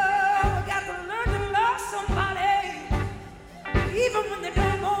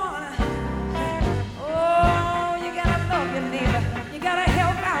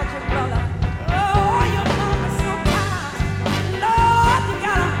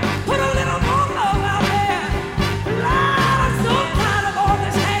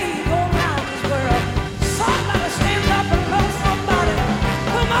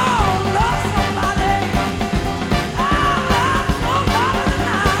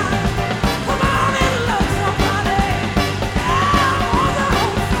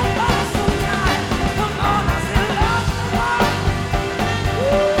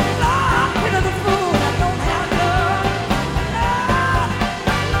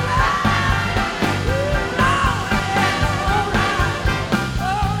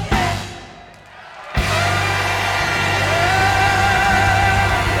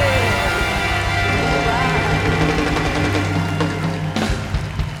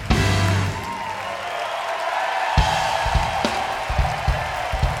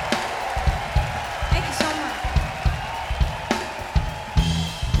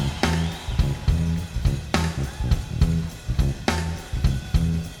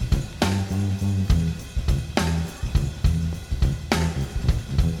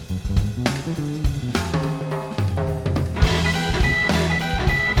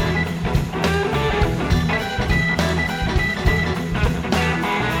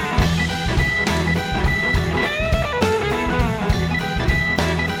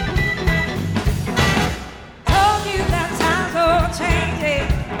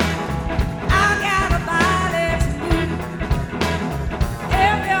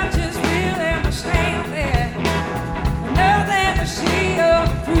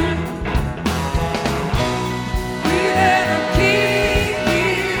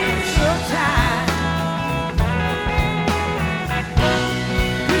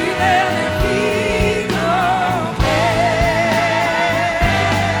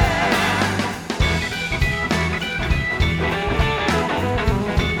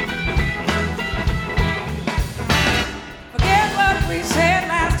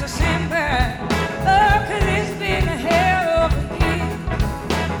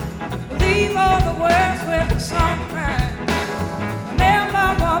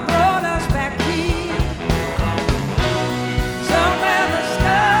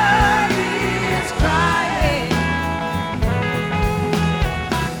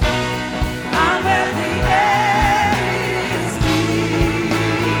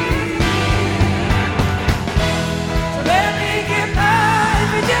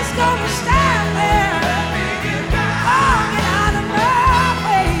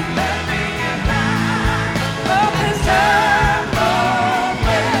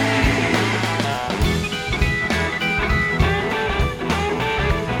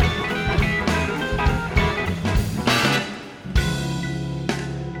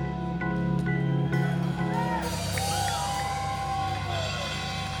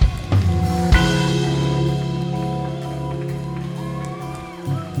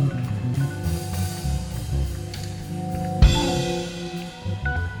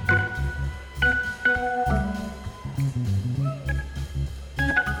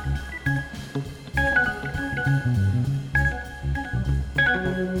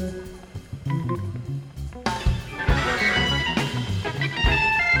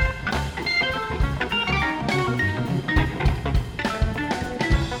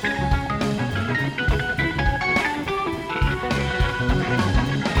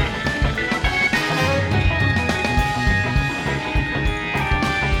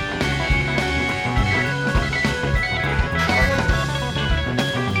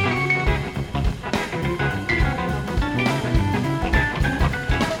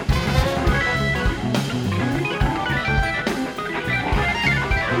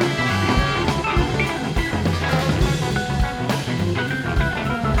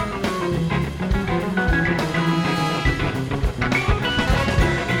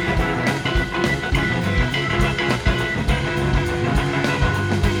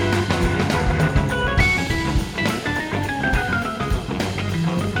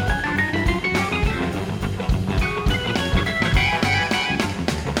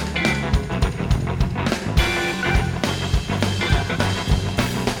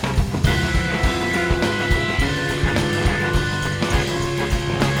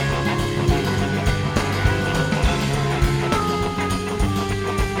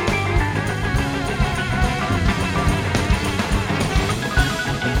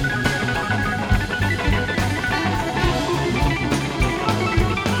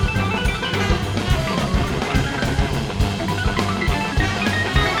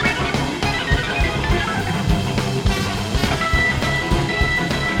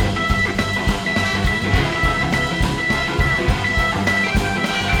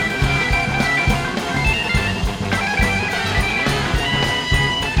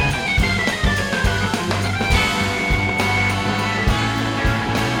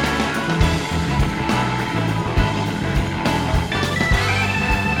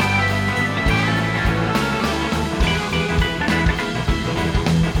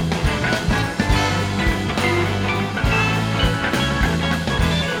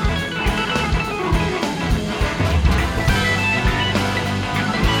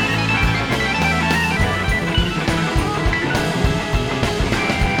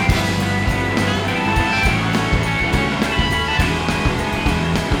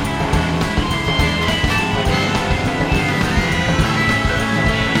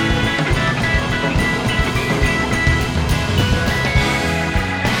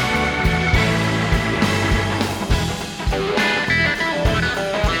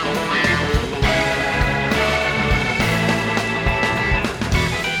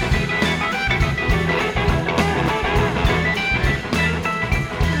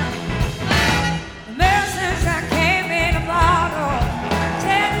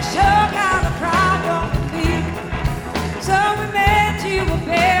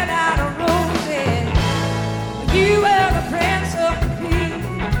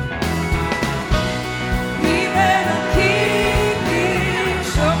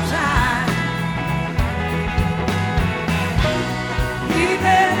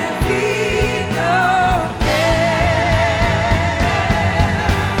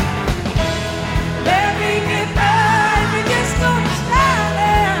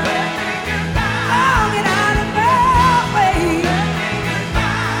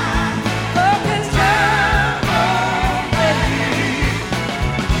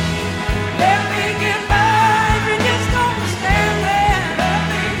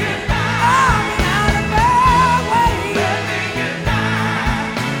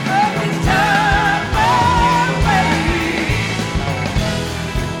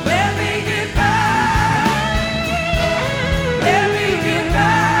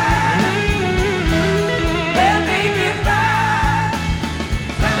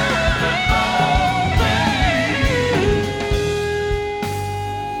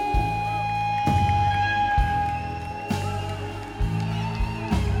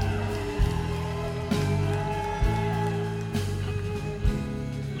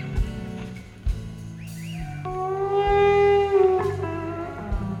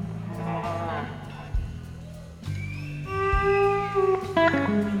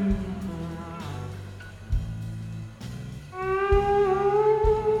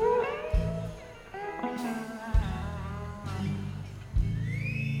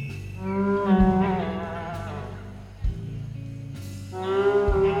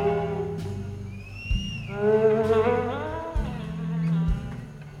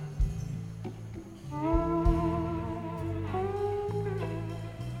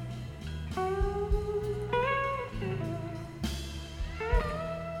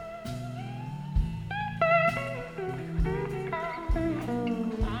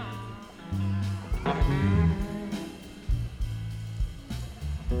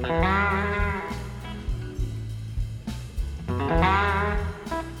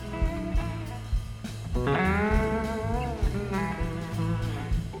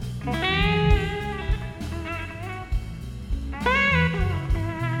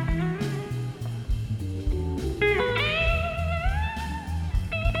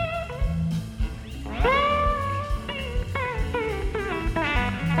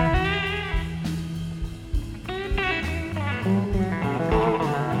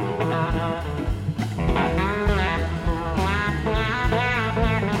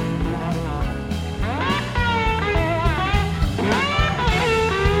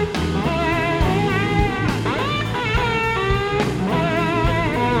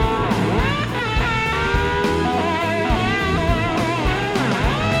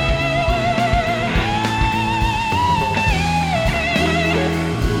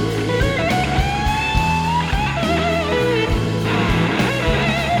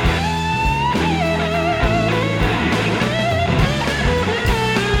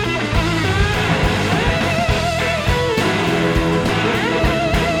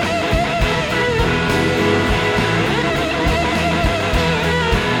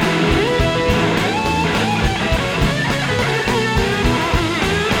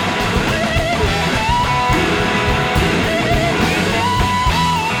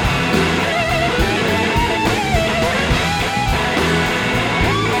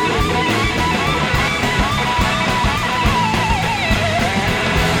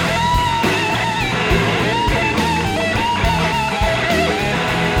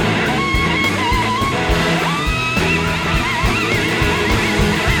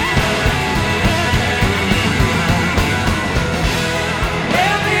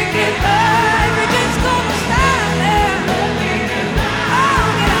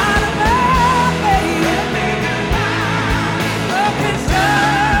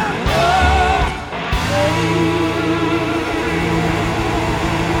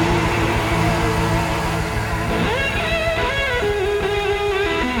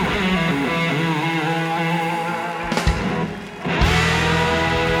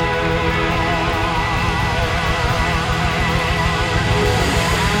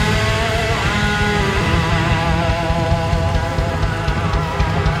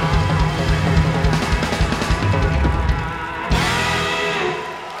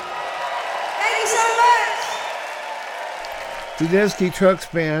 Tedeschi Trucks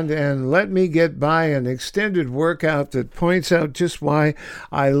Band and Let Me Get By, an extended workout that points out just why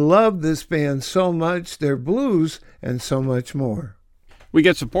I love this band so much, their blues, and so much more. We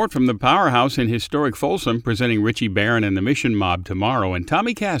get support from the Powerhouse in historic Folsom, presenting Richie Barron and the Mission Mob tomorrow, and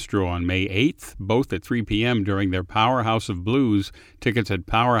Tommy Castro on May 8th, both at 3 p.m. during their Powerhouse of Blues. Tickets at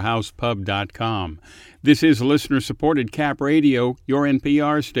powerhousepub.com. This is listener-supported Cap Radio, your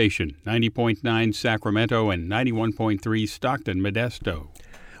NPR station, 90.9 Sacramento and 91.3 Stockton, Modesto.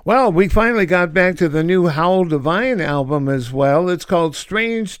 Well, we finally got back to the new Howell Devine album as well. It's called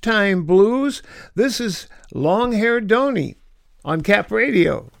Strange Time Blues. This is Long Hair Donnie on Cap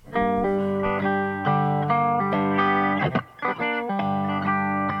Radio.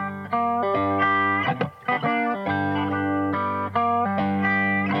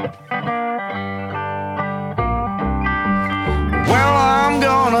 Well, I'm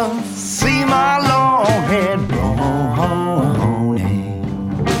gonna see my long-haired Donnie.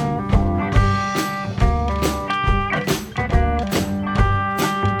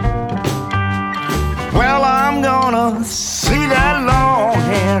 Well, I'm gonna see that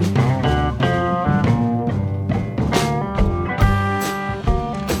long-haired.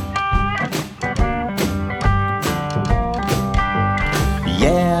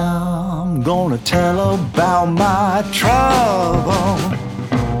 Yeah, I'm gonna tell about my trouble.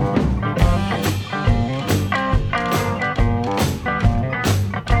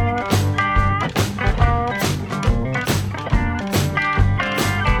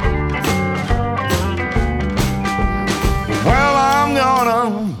 Well, I'm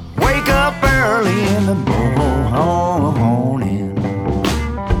gonna wake up early in the morning.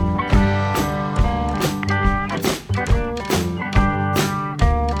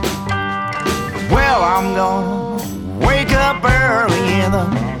 Well, I'm gonna wake up early in the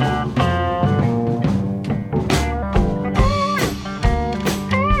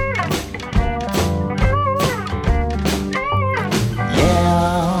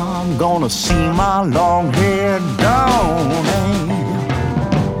Yeah, I'm gonna see my long-haired Donnie.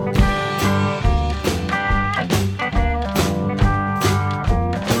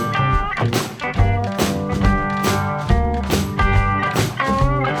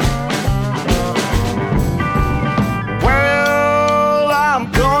 Well,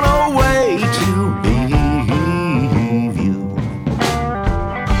 I'm gonna wait to leave you.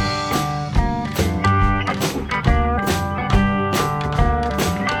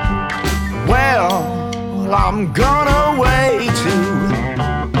 Well, I'm gonna wait to.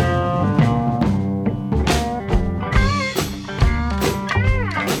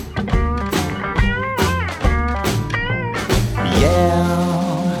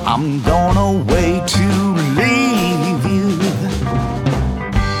 Yeah, I'm gonna wait to leave you.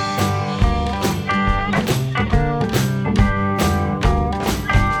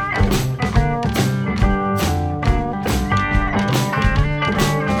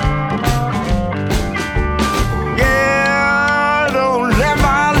 Yeah, don't let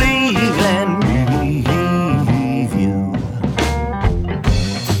my leaving leave you.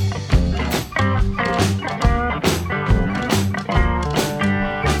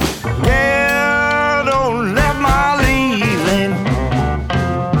 Yeah, don't let my leaving.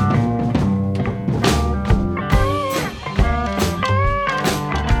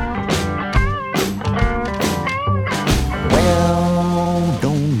 Well,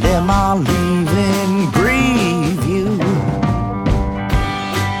 don't let my leaving grieve you.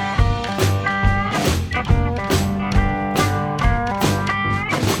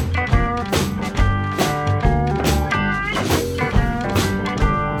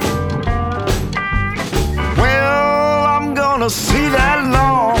 Well, I'm gonna see that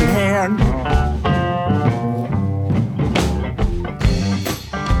long hair.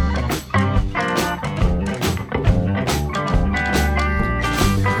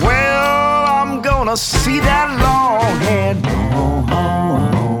 Well, I'm gonna see that long hair.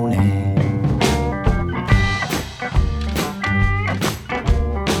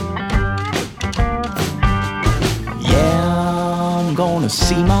 Yeah, I'm gonna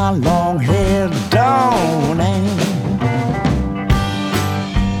see my long-haired Donnie.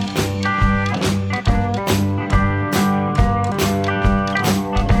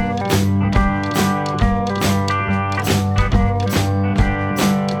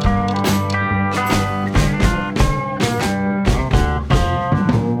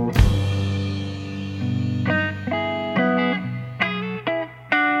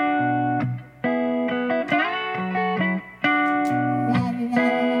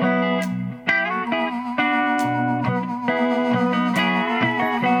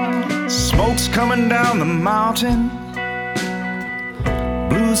 Smoke's coming down the mountain.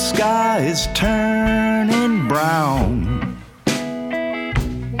 Blue sky is turning brown.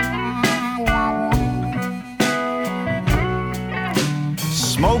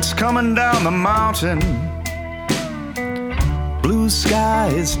 Smoke's coming down the mountain. Blue sky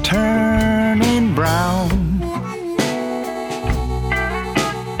is turning brown.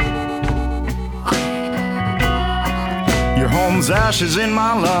 Your home's ashes in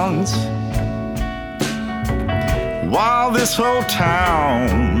my lungs, while this whole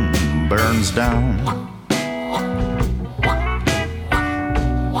town burns down.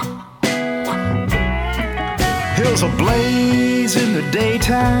 Hills ablaze in the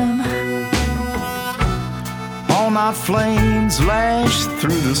daytime, all-night flames lash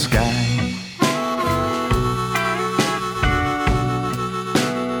through the sky.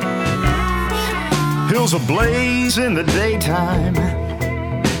 Hills ablaze in the daytime,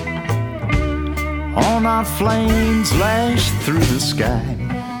 all-night flames lash through the sky.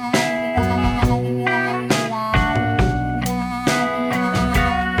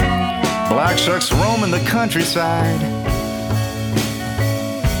 Black sharks roaming the countryside.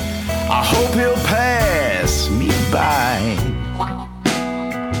 I hope he'll pass me by.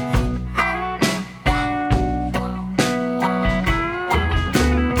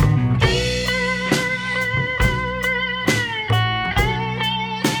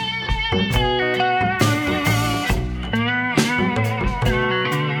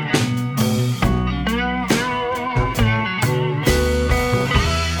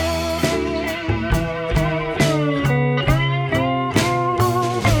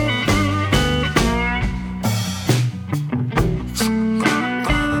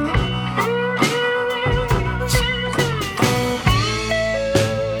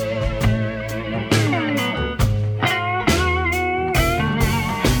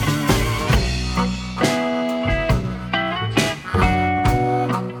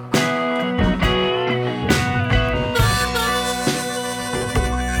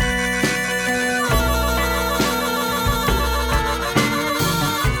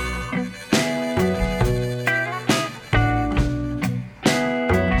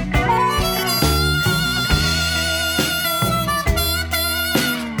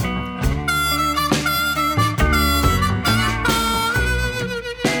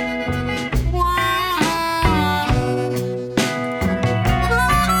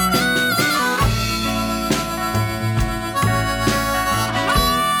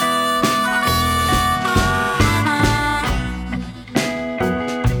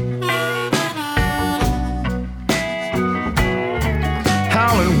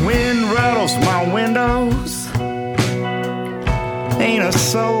 Ain't a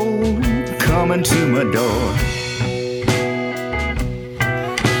soul coming to my door.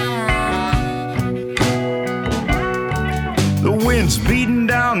 The wind's beating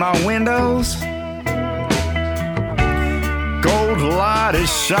down my windows. Gold light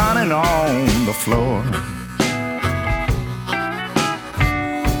is shining on the floor.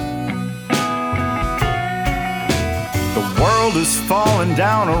 The world is falling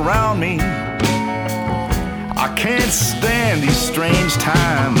down around me. I can't stand these strange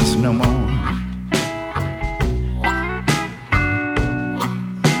times no more.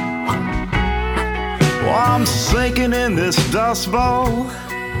 Well, I'm sinking in this dust bowl.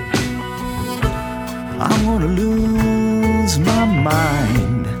 I'm gonna lose my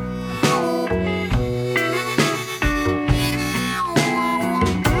mind.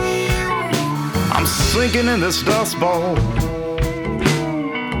 I'm sinking in this dust bowl.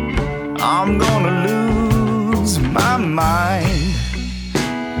 I'm gonna lose my mind.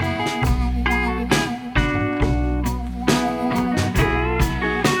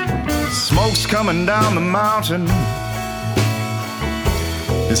 Smoke's coming down the mountain.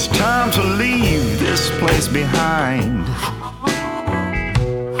 It's time to leave this place behind.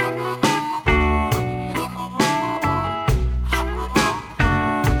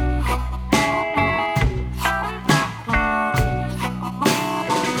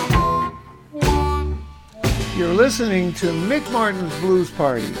 You're listening to Mick Martin's Blues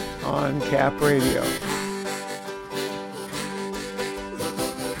Party on Cap Radio.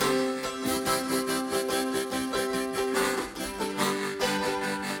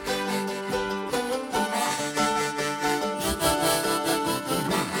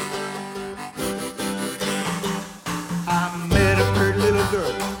 I met a pretty little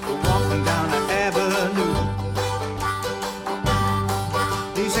girl walking down the avenue.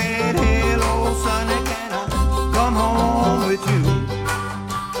 He said, hello, Sonny, can I come home with you?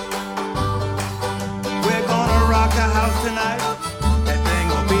 We're gonna rock the house tonight. That thing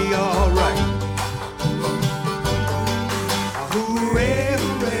will be alright. Hooray,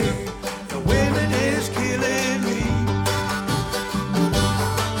 hooray.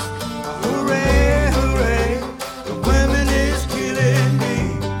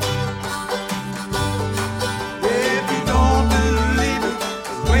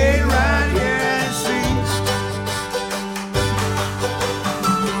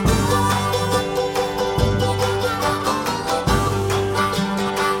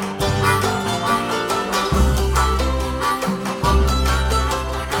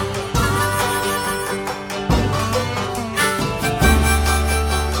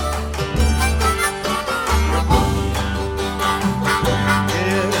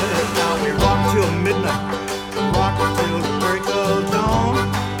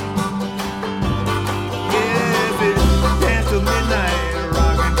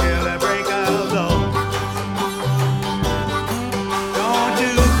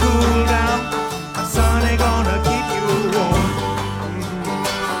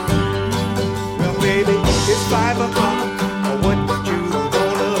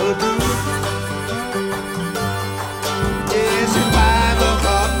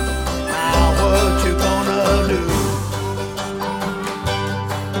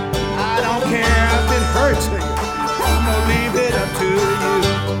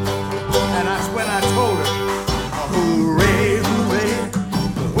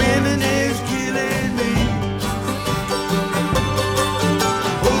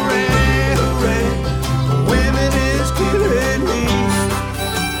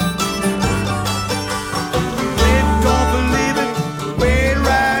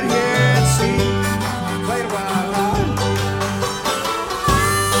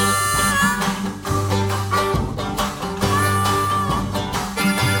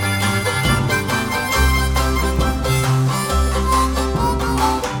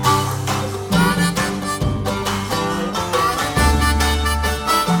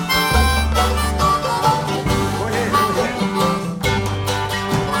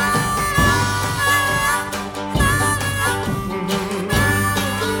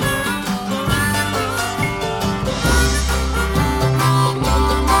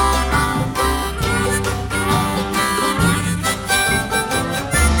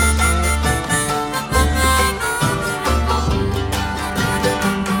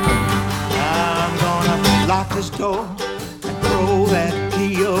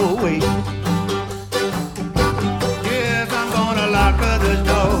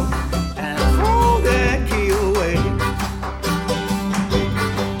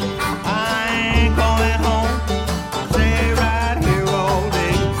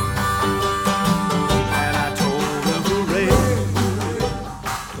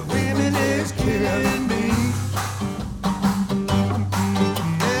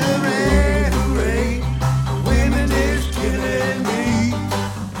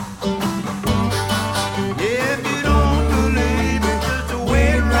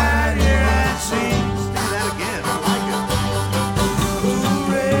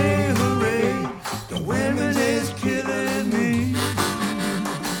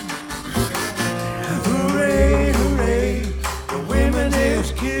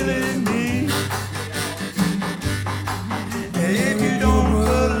 is killing me. And if you don't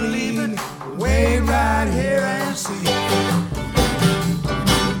believe it, wait right here and see.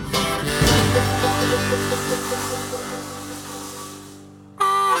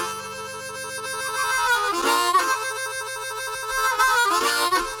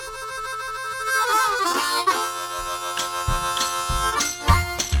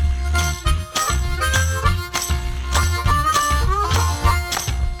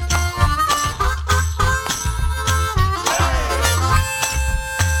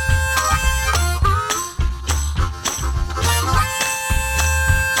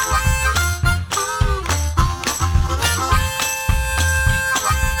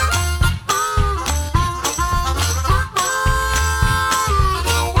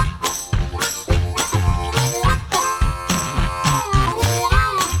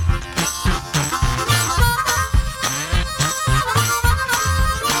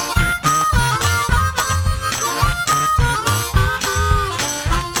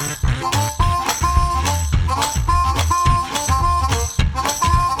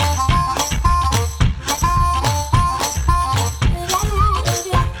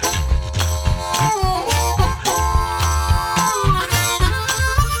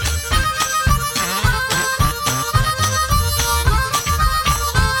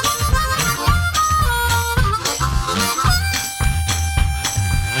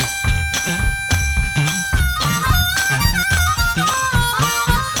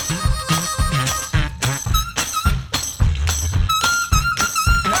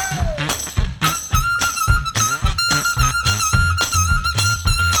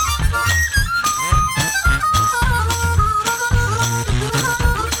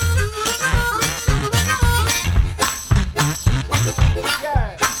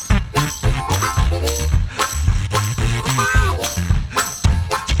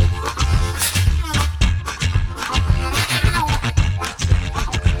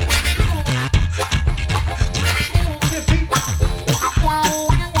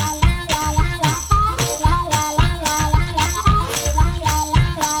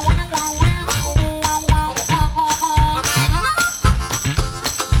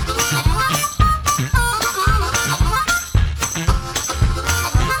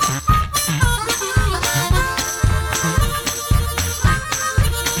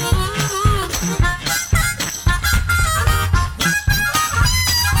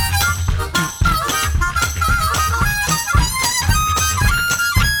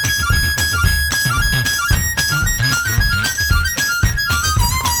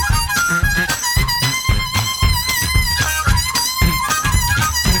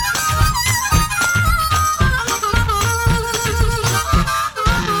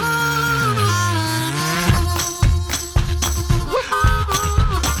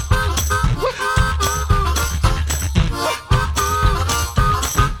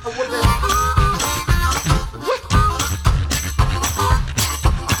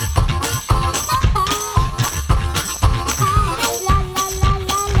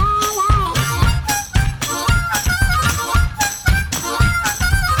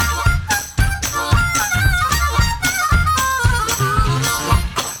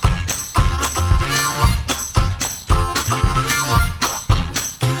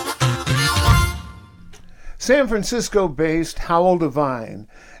 San Francisco-based Howl Divine,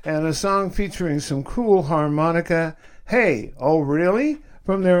 and a song featuring some cool harmonica, Hey, Oh Really?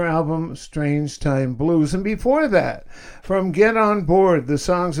 From their album Strange Time Blues. And before that, from Get On Board, the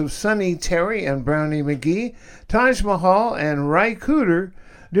songs of Sonny Terry and Brownie McGee, Taj Mahal and Cooder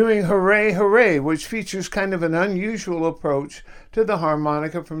doing Hooray Hooray, which features kind of an unusual approach to the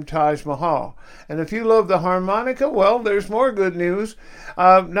harmonica from Taj Mahal. And if you love the harmonica, well, there's more good news.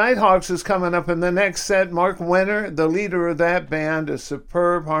 Nighthawks is coming up in the next set. Mark Wenner, the leader of that band, a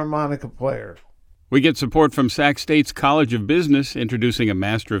superb harmonica player. We get support from Sac State's College of Business, introducing a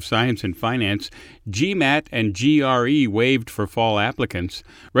Master of Science in Finance. GMAT and GRE waived for fall applicants.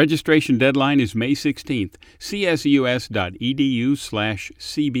 Registration deadline is May 16th. csus.edu/CBA.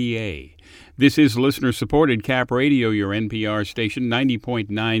 This is listener-supported Cap Radio, your NPR station,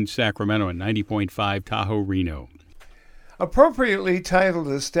 90.9 Sacramento and 90.5 Tahoe, Reno. Appropriately titled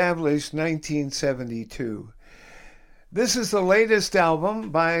Established 1972. This is the latest album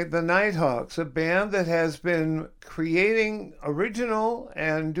by the Nighthawks, a band that has been creating original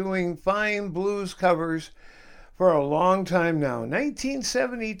and doing fine blues covers for a long time now.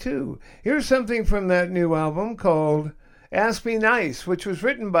 1972. Here's something from that new album called Ask Me Nice, which was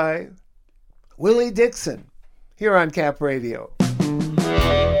written by Willie Dixon, here on Cap Radio.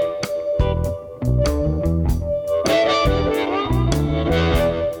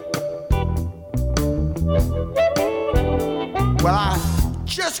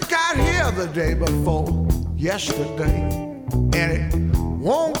 the day before yesterday. And it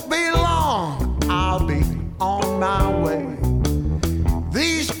won't be long, I'll be on my way.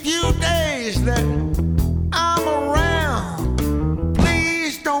 These few days that I'm around,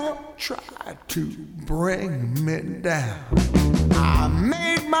 please don't try to bring me down. I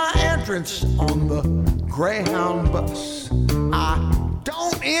made my entrance on the Greyhound bus. I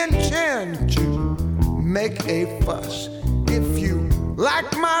don't intend to make a fuss. If you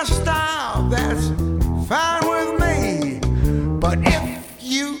like my style, that's fine with me. But if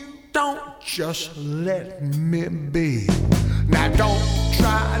you don't, just let me be. Now don't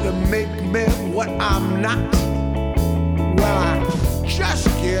try to make me what I'm not. Well, I just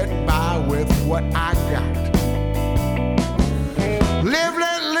get by with what I got. Live,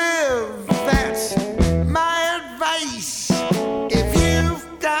 let live, that's my advice. If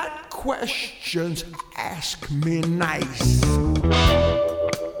you've got questions, ask me nice.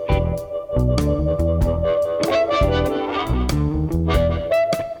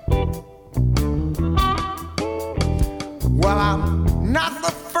 Well, I'm not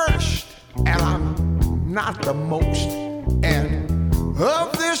the first, and I'm not the most. And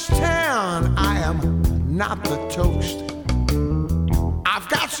of this town, I am not the toast. I've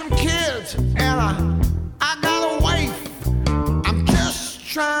got some kids, and I got a wife. I'm just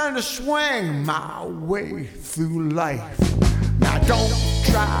trying to swing my way through life. Now don't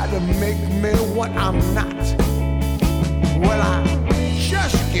try to make me what I'm not. Well, I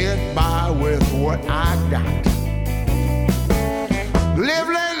just get by with what I got. Live,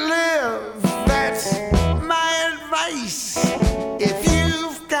 let live, that's my advice. If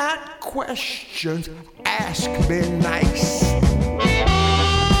you've got questions, ask me nice.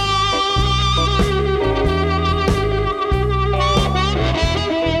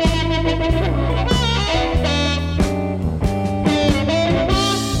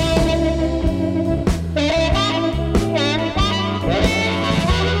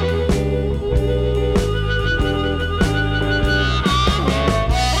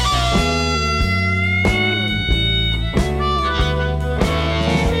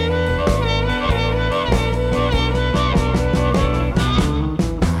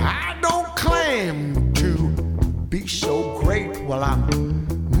 Well, I'm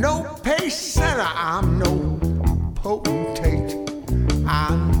no pace setter, I'm no potentate.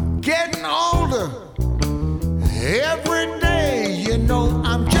 I'm getting older every day, you know.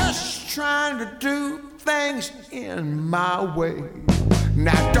 I'm just trying to do things in my way.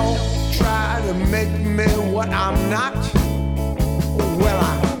 Now don't try to make me what I'm not. Well,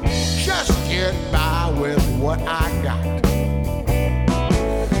 I just get by with what I got.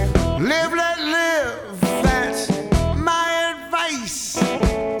 Live, let live, that's my advice.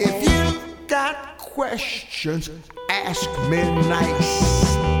 If you got questions, ask me nice.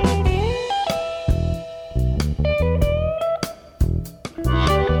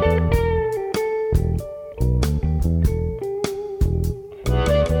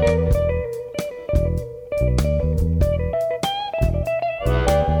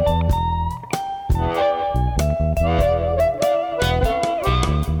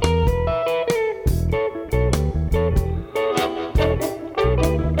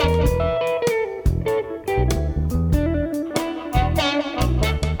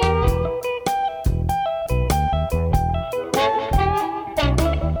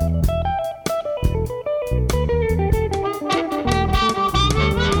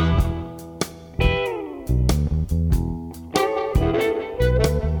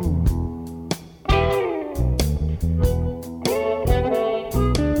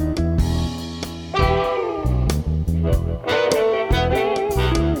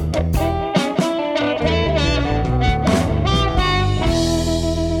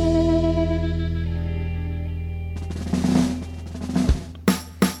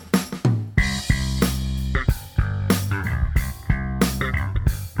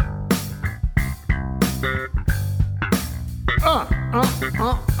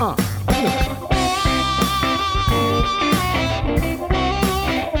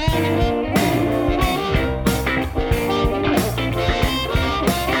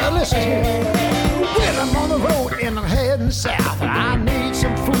 Listen here. When I'm on the road and I'm heading south, I need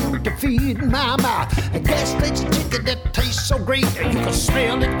some food to feed my mouth. A gas station chicken that tastes so great that you can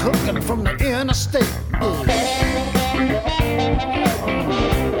smell it cooking from the interstate. Oh,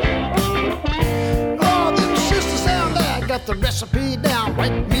 them sisters down there got the recipe down.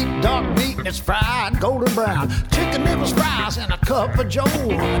 White meat, dark meat, and it's fried golden brown. Chicken livers, fries, and a cup of joe.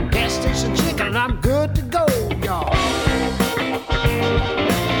 A gas station chicken and I'm good to go, y'all.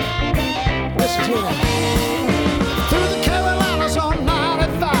 Listen to that. Through the Carolinas on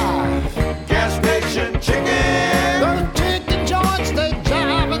 95,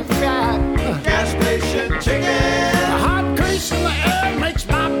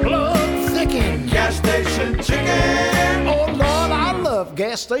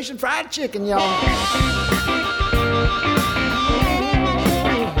 gas station fried chicken, y'all.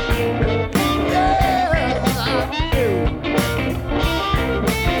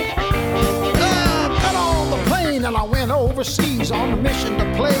 And I went overseas on a mission to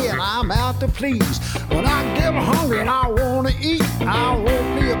play, and I'm out to please. When I get hungry and I want to eat, I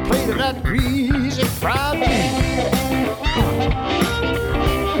want me a plate of that greasy fried beef.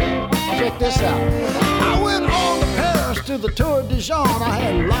 Check this out. I went on to Paris to the Tour de Jean. I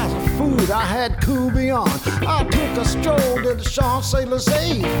had lots of food. I had Coubion. I took a stroll to the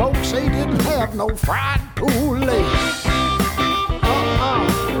Champs-Élysées. Folks, they didn't have no fried poulet.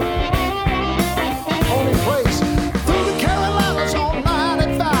 Only place through the Carolinas on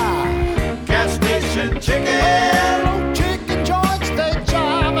 95. Gas station chicken. Oh, chicken joints, they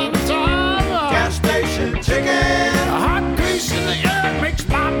jive and jive. Gas station chicken. Hot grease in the air makes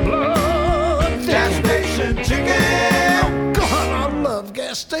my blood thick. Gas station chicken. Oh, God, I love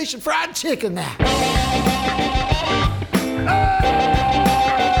gas station fried chicken now.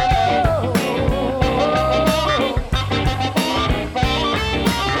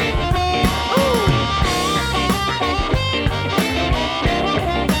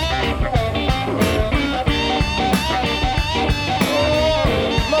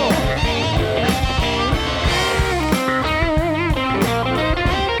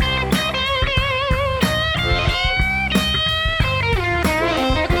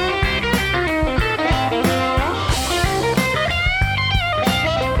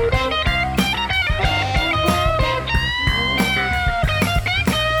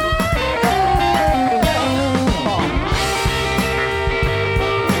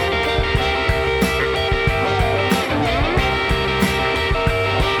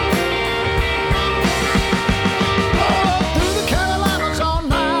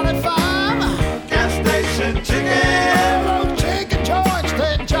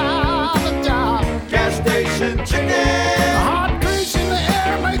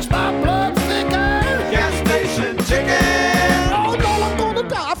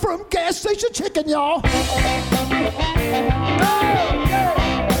 Chicken, y'all.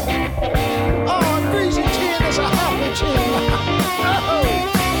 Oh, greasy chin is a happy chin.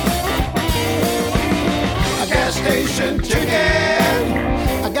 A gas station chicken.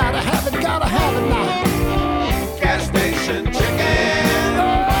 I gotta have it now. Gas station chicken.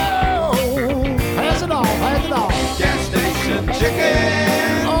 Oh, pass it on. Gas station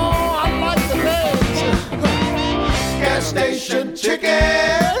chicken. Oh, I like the legs. Gas station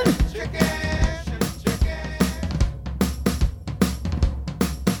chicken.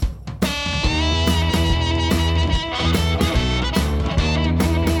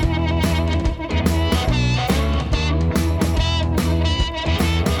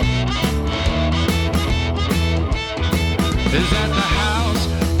 Is that the house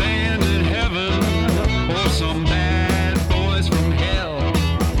band in heaven or some bad boys from hell?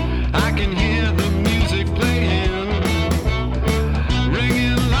 I can hear the music playing,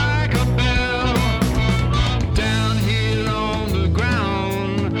 ringing like a bell. Down here on the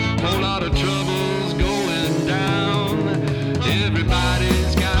ground, whole lot of troubles going down.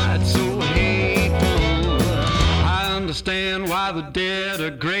 Everybody's got so hateful. I understand why the dead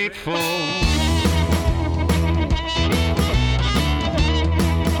are grateful.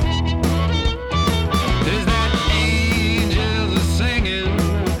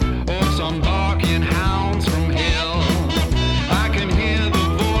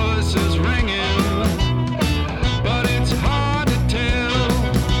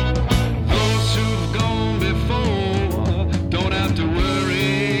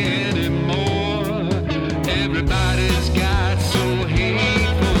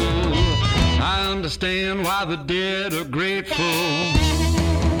 Why the dead are grateful.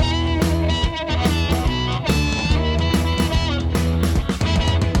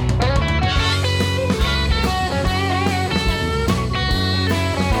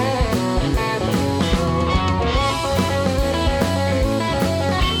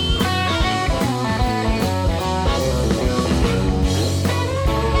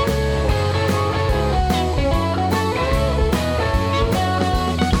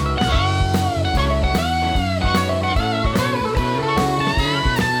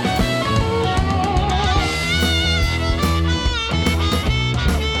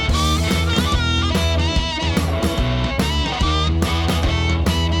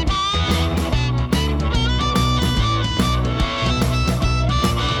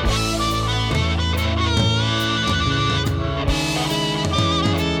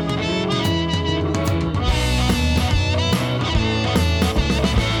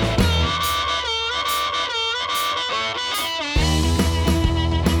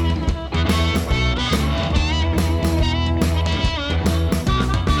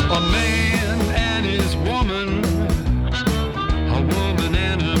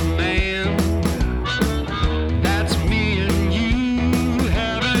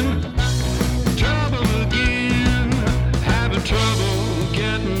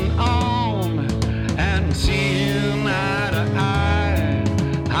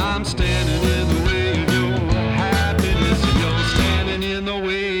 I'm standing in the way of your happiness, and you're standing in the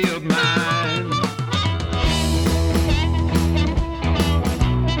way of mine.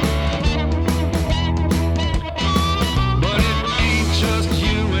 But it ain't just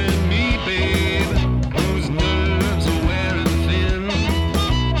you and me, babe, whose nerves are wearing thin.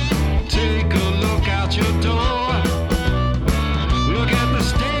 Take a look out your door. Look at the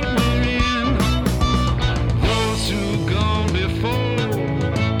state we're in. Those who gone before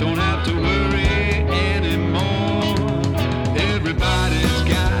don't have to worry anymore. Everybody's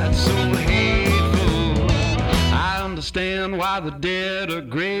got so hateful. I understand why the dead are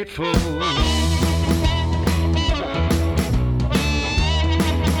grateful.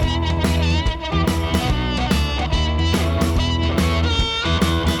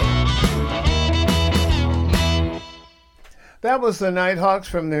 That was the Nighthawks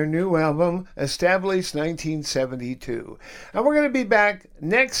from their new album, established 1972. And we're going to be back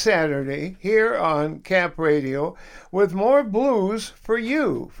next Saturday here on Cap Radio with more blues for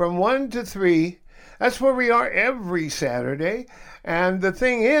you from 1 to 3. That's where we are every Saturday. And the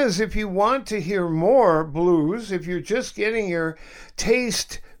thing is, if you want to hear more blues, if you're just getting your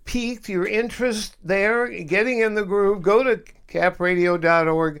taste piqued, your interest there, getting in the groove, go to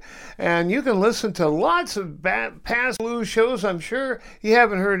capradio.org, and you can listen to lots of past blues shows. I'm sure you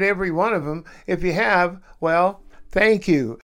haven't heard every one of them. If you have, well, thank you.